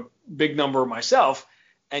away from a big number myself.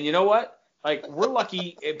 And you know what? Like, we're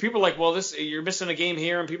lucky. People are like, well, you're missing a game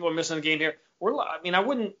here, and people are missing a game here. I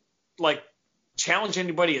wouldn't, challenge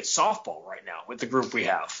anybody at softball right now with the group we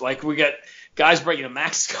have. Like, we got guys,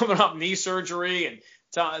 Max is coming off knee surgery, and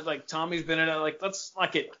Tommy's been in it. Let's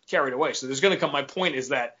not get carried away. So there's going to come, my point is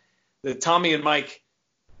that the Tommy and Mike,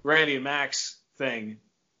 Randy and Max thing,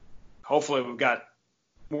 hopefully we've got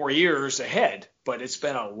more years ahead, but it's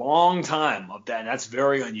been a long time of that, and that's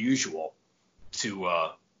very unusual to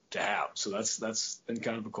have. So that's been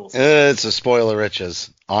kind of a cool thing. It's a spoiler riches,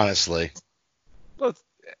 honestly.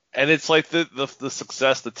 And it's like the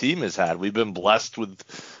success the team has had. We've been blessed with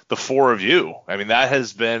the 4 of you. I mean, that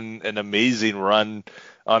has been an amazing run.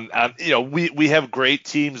 We have great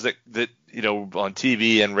teams that on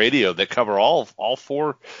TV and radio that cover all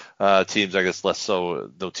 4 teams. I guess less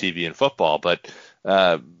so though TV and football, but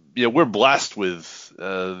we're blessed with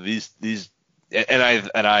these.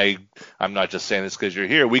 I'm not just saying this because you're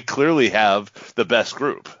here. We clearly have the best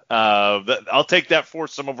group. I'll take that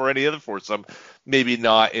foursome over any other foursome. Maybe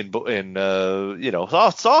not in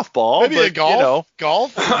softball. Maybe but, golf.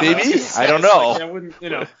 Golf. Maybe I don't know. I wouldn't,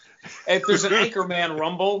 if there's an Anchorman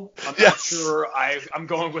Rumble, I'm not sure I'm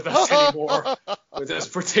going with us anymore with this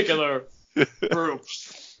particular group.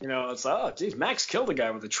 It's like, geez, Max killed a guy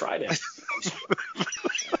with a trident.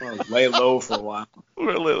 Lay low for a while.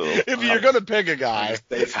 If you're going to pick a guy.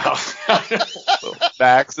 Safe house.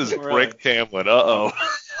 Max is Rick Tamlin.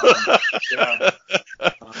 Yeah.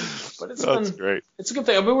 But That's great. It's a good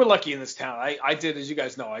thing. I mean, we're lucky in this town. I did, as you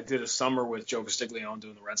guys know, I did a summer with Joe Castiglione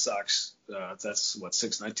doing the Red Sox. That's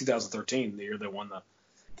 2013, the year they won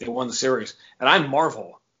the series. And I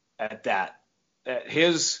marvel at that.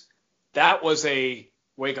 That was a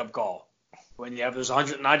wake-up call. When there's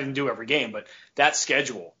 100, and I didn't do every game, but that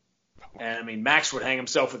schedule. And, I mean, Max would hang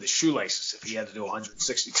himself with his shoelaces if he had to do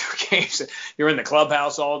 162 games. You're in the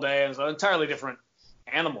clubhouse all day, and it's an entirely different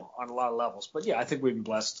animal on a lot of levels. But, yeah, I think we've been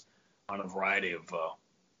blessed on a variety of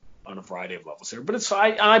levels here. But it's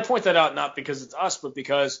fine. And I point that out not because it's us, but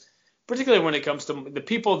because particularly when it comes to the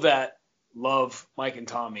people that love Mike and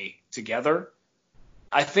Tommy together,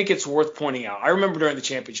 I think it's worth pointing out. I remember during the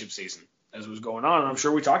championship season, as it was going on, and I'm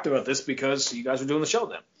sure we talked about this because you guys were doing the show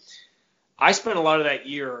then. I spent a lot of that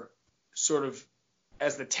year sort of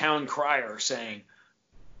as the town crier saying,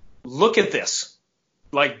 look at this.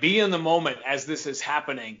 Like, be in the moment as this is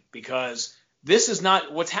happening, because this is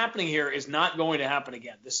not what's happening here is not going to happen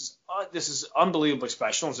again. This is unbelievably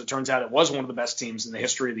special. As it turns out, it was one of the best teams in the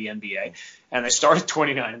history of the NBA, and they started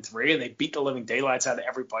 29-3, and they beat the living daylights out of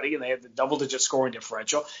everybody, and they had the double-digit scoring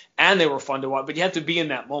differential, and they were fun to watch. But you have to be in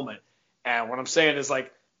that moment. And what I'm saying is,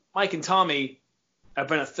 like, Mike and Tommy have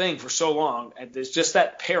been a thing for so long, and there's just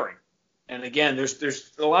that pairing. And again,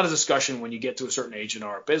 there's a lot of discussion when you get to a certain age in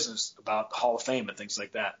our business about the Hall of Fame and things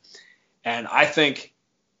like that. And I think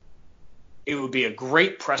it would be a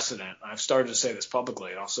great precedent. I've started to say this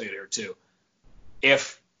publicly, and I'll say it here too.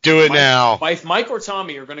 If Mike or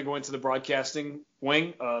Tommy are going to go into the broadcasting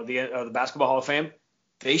wing, the Basketball Hall of Fame,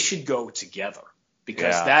 they should go together,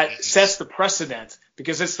 because that sets the precedent,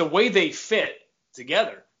 because it's the way they fit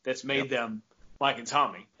together that's made them Mike and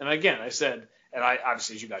Tommy. And again, I said, and I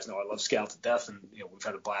obviously, as you guys know, I love Scal to death, and we've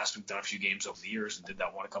had a blast. We've done a few games over the years and did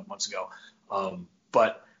that one a couple months ago.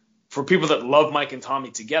 But for people that love Mike and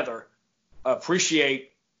Tommy together,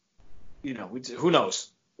 appreciate, who knows,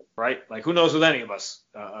 right? Like, who knows with any of us,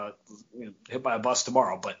 hit by a bus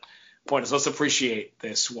tomorrow. But the point is, let's appreciate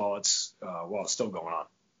this while it's still going on.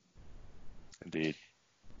 Indeed.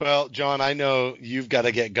 Well, John, I know you've got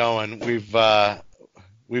to get going. We've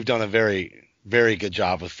done a very, very good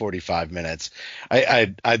job with 45 minutes.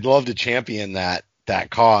 I'd love to champion that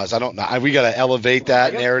cause. I don't know. We got to elevate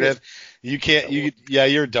that narrative. You can't.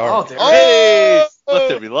 You're dark. Hey, let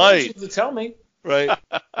there be light. To tell me. Right.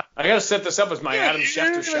 I got to set this up as my Adam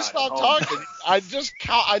Schefter shot. Stop talking. I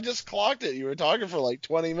just clocked it. You were talking for like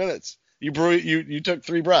 20 minutes. You took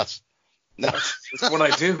 3 breaths. That's what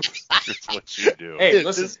I do. That's what you do. Hey,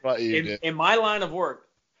 listen. In my line of work,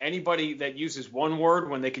 anybody that uses one word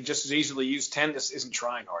when they could just as easily use 10, this isn't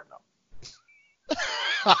trying hard enough.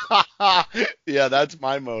 Yeah, that's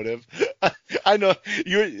my motive. I know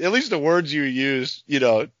you. At least the words you use,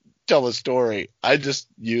 tell a story. I just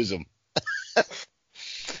use them.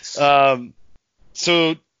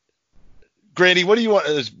 So, Grandy, what do you want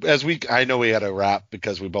as we? I know we had a wrap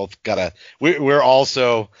because we both we're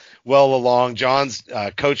also well along. John's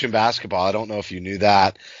coaching basketball. I don't know if you knew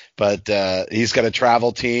that, but he's got a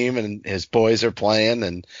travel team and his boys are playing,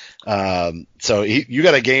 and so you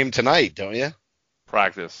got a game tonight, don't you?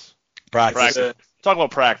 Practice. Talk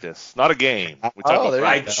about practice, not a game. We talk about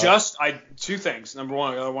practice. Two things. Number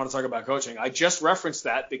one, I want to talk about coaching. I just referenced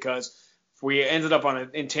that because we ended up on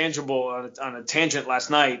an on a tangent last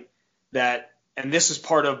night and this is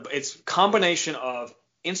part of, it's combination of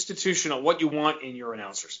institutional, what you want in your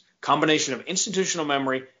announcers, combination of institutional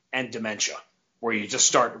memory and dementia, where you just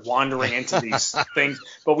start wandering into these things.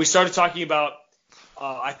 But we started talking about,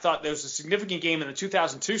 I thought there was a significant game in the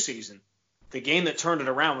 2002 season. The game that turned it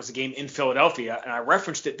around was a game in Philadelphia, and I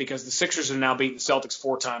referenced it because the Sixers have now beaten the Celtics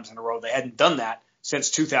 4 times in a row. They hadn't done that since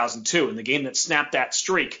 2002, and the game that snapped that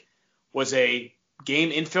streak was a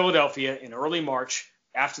game in Philadelphia in early March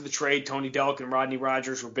after the trade. Tony Delk and Rodney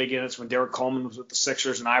Rogers were big in it. It's when Derek Coleman was with the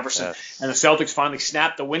Sixers and Iverson, and the Celtics finally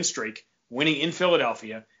snapped the win streak, winning in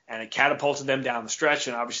Philadelphia, and it catapulted them down the stretch,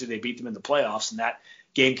 and obviously they beat them in the playoffs, and that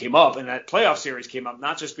game came up, and that playoff series came up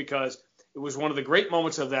not just because it was one of the great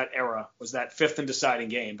moments of that era, was that 5th and deciding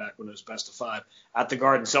game back when it was best of 5 at the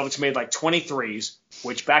Garden. Celtics made like 23s,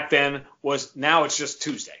 which back then was, now it's just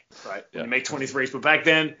Tuesday, right? Yeah. You make 23s, but back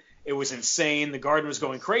then it was insane. The Garden was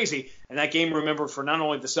going crazy, and that game remembered for not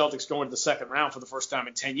only the Celtics going to the second round for the first time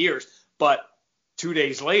in 10 years, but 2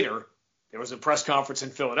 days later there was a press conference in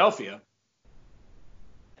Philadelphia,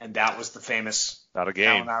 and that was the famous not a game.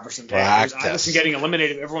 Allen Iverson game. It was Iverson getting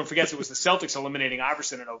eliminated. Everyone forgets it was the Celtics eliminating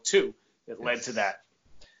Iverson in 2002. That led to that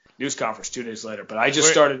news conference 2 days later. But I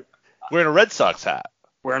just started wearing a Red Sox hat.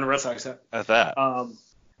 Wearing a Red Sox hat. At that.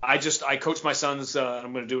 I coached my son's.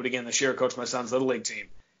 I'm going to do it again this year. Coach my son's little league team,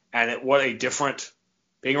 and what a different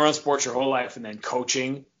being around sports your whole life and then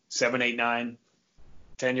coaching 7, 8, 9,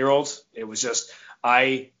 10-year-olds. It was just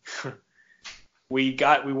we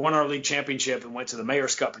won our league championship and went to the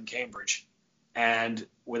Mayor's Cup in Cambridge, and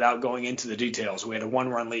without going into the details, we had a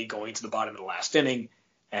 1-run lead going to the bottom of the last inning.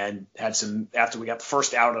 And had some, after we got the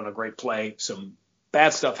first out on a great play, some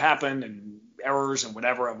bad stuff happened and errors and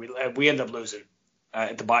whatever, and we ended up losing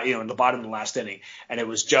at the bottom, in the bottom of the last inning. And it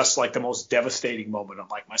was just like the most devastating moment. I'm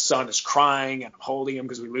like, my son is crying and I'm holding him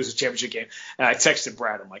because we lose the championship game. And I texted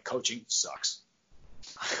Brad, I'm like, coaching sucks.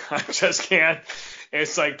 I just can't.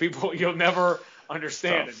 It's like you'll never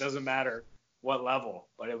understand. It doesn't matter what level,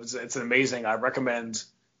 but it's amazing. I recommend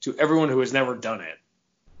to everyone who has never done it.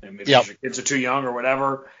 And maybe your kids are too young or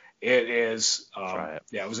whatever. It is,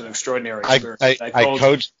 it was an extraordinary experience.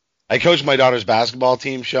 I coached my daughter's basketball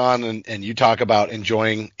team, Sean, and you talk about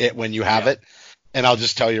enjoying it when you have it. And I'll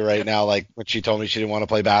just tell you right now, like when she told me she didn't want to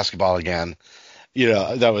play basketball again,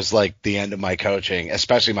 that was like the end of my coaching,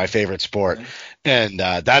 especially my favorite sport. And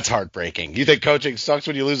that's heartbreaking. You think coaching sucks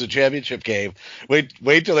when you lose a championship game? Wait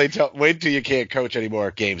till you can't coach any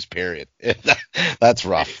more games, period. That's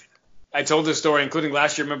rough. I told this story, including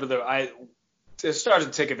last year. Remember I started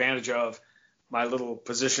to take advantage of my little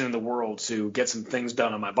position in the world to get some things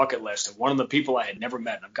done on my bucket list. And one of the people I had never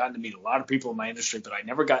met, and I've gotten to meet a lot of people in my industry, but I'd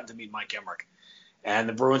never gotten to meet Mike Emmerich. And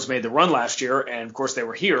the Bruins made the run last year, and of course they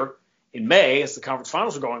were here in May as the conference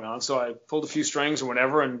finals were going on. So I pulled a few strings or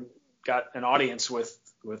whatever and got an audience with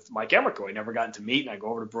Mike Emmerich, who I never gotten to meet. And I go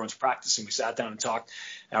over to Bruins practice, and we sat down and talked.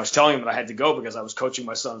 And I was telling him that I had to go because I was coaching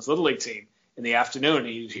my son's Little League team in the afternoon.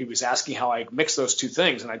 He was asking how I mixed those two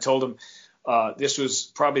things, and I told him this was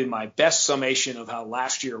probably my best summation of how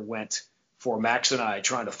last year went for Max and I,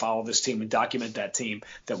 trying to follow this team and document that team.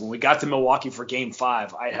 That when we got to Milwaukee for Game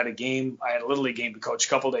 5, I had a Little League game to coach a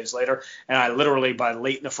couple days later, and I literally, by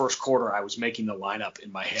late in the first quarter, I was making the lineup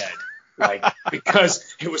in my head, like because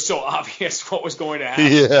it was so obvious what was going to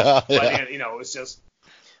happen. Yeah. It was just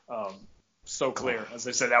so clear. As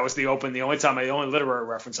I said, that was the only literary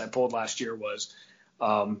reference I pulled last year was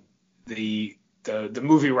the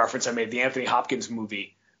movie reference I made, the Anthony Hopkins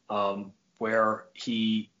movie, where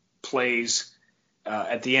he plays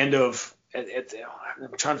at the end of I'm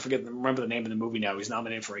trying to remember the name of the movie now. He's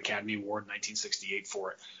nominated for an Academy Award in 1968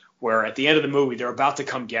 for it, where at the end of the movie they're about to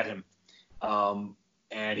come get him,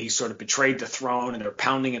 and he sort of betrayed the throne, and they're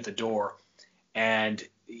pounding at the door, and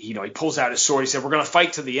he pulls out his sword. He said, "We're going to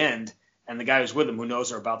fight to the end." And the guy who's with him, who knows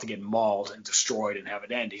they're about to get mauled and destroyed and have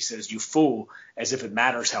it end, he says, "You fool, as if it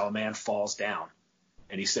matters how a man falls down."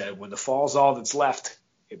 And he said, "When the fall's all that's left,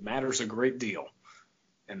 it matters a great deal."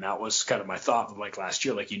 And that was kind of my thought of like last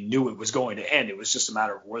year. Like, you knew it was going to end. It was just a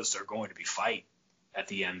matter of was there going to be fight at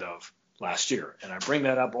the end of last year. And I bring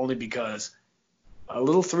that up only because a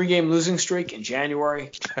little 3-game losing streak in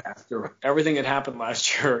January after everything that happened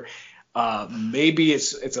last year, maybe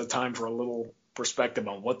it's a time for a little perspective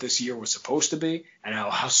on what this year was supposed to be and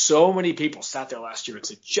how so many people sat there last year and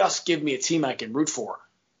said, just give me a team I can root for.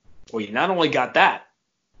 Well, you not only got that,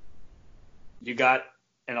 you got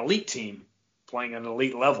an elite team playing at an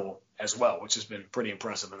elite level as well, which has been pretty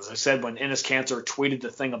impressive. And as I said, when Enes Kanter tweeted the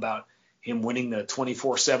thing about him winning the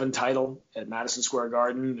 24/7 title at Madison Square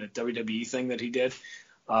Garden, the WWE thing that he did,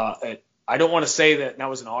 I don't want to say that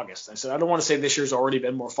was in August. I said, I don't want to say this year's already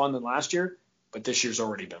been more fun than last year, but this year's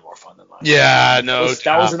already been more fun than last year. Yeah, no.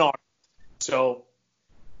 That was in August. So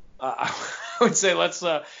I would say let's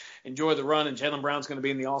enjoy the run, and Jaylen Brown's going to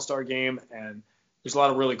be in the All-Star game, and there's a lot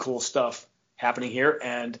of really cool stuff happening here.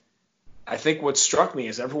 And I think what struck me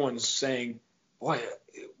is everyone's saying, boy,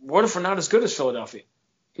 what if we're not as good as Philadelphia?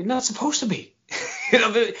 You're not supposed to be.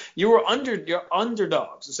 You're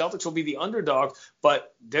underdogs. The Celtics will be the underdog,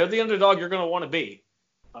 but they're the underdog you're going to want to be.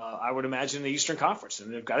 I would imagine in the Eastern Conference,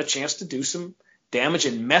 and they've got a chance to do some damage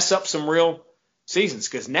and mess up some real seasons.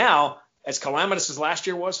 Because now, as calamitous as last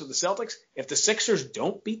year was for the Celtics, if the Sixers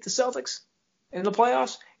don't beat the Celtics in the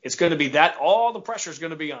playoffs, it's going to be that all the pressure is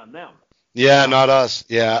going to be on them. Yeah, not us.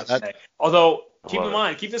 Yeah. Although,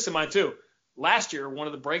 keep this in mind too. Last year, one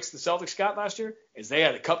of the breaks the Celtics got last year is they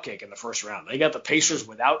had a cupcake in the first round. They got the Pacers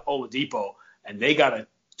without Oladipo, and they got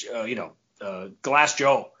Glass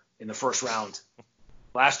Joe in the first round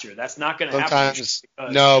last year. That's not going to happen.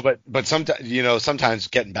 No, but sometimes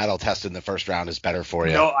getting battle tested in the first round is better for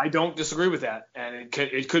you. No, I don't disagree with that, and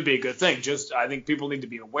it could be a good thing. Just I think people need to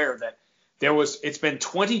be aware that it's been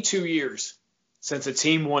 22 years since a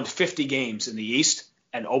team won 50 games in the East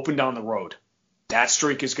and opened on the road. That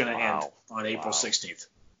streak is going to end on April 16th.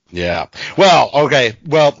 Yeah. Well, okay.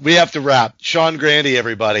 Well, we have to wrap. Sean Grande,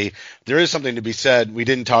 everybody. There is something to be said. We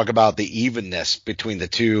didn't talk about the evenness between the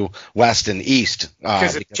two West and East.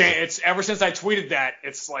 Because it's ever since I tweeted that,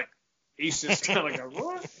 it's like East is kind of like a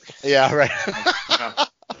what? Yeah, right.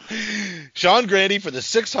 Sean Grande for the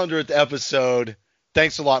 600th episode.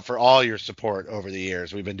 Thanks a lot for all your support over the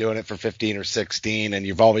years. We've been doing it for 15 or 16, and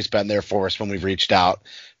you've always been there for us when we've reached out.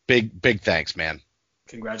 Big thanks, man.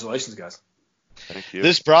 Congratulations, guys. Thank you.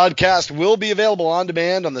 This broadcast will be available on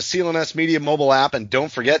demand on the CLNS Media mobile app, and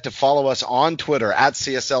don't forget to follow us on Twitter at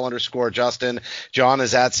CSL_Justin. John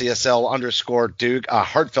is at CSL_Duke. A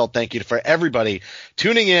heartfelt thank you for everybody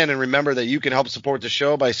tuning in, and remember that you can help support the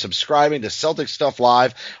show by subscribing to Celtic Stuff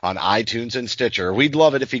Live on iTunes and Stitcher. We'd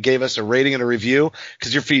love it if you gave us a rating and a review,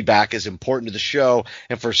 because your feedback is important to the show.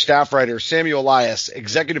 And for staff writer Samuel Elias,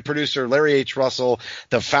 executive producer Larry H. Russell,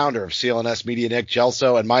 the founder of CLNS Media Nick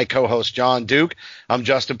Gelso, and my co-host John Duke, Smoke. I'm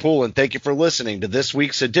Justin Poulin. Thank you for listening to this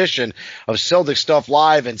week's edition of Celtic Stuff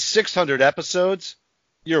Live. In 600 episodes,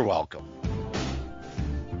 you're welcome.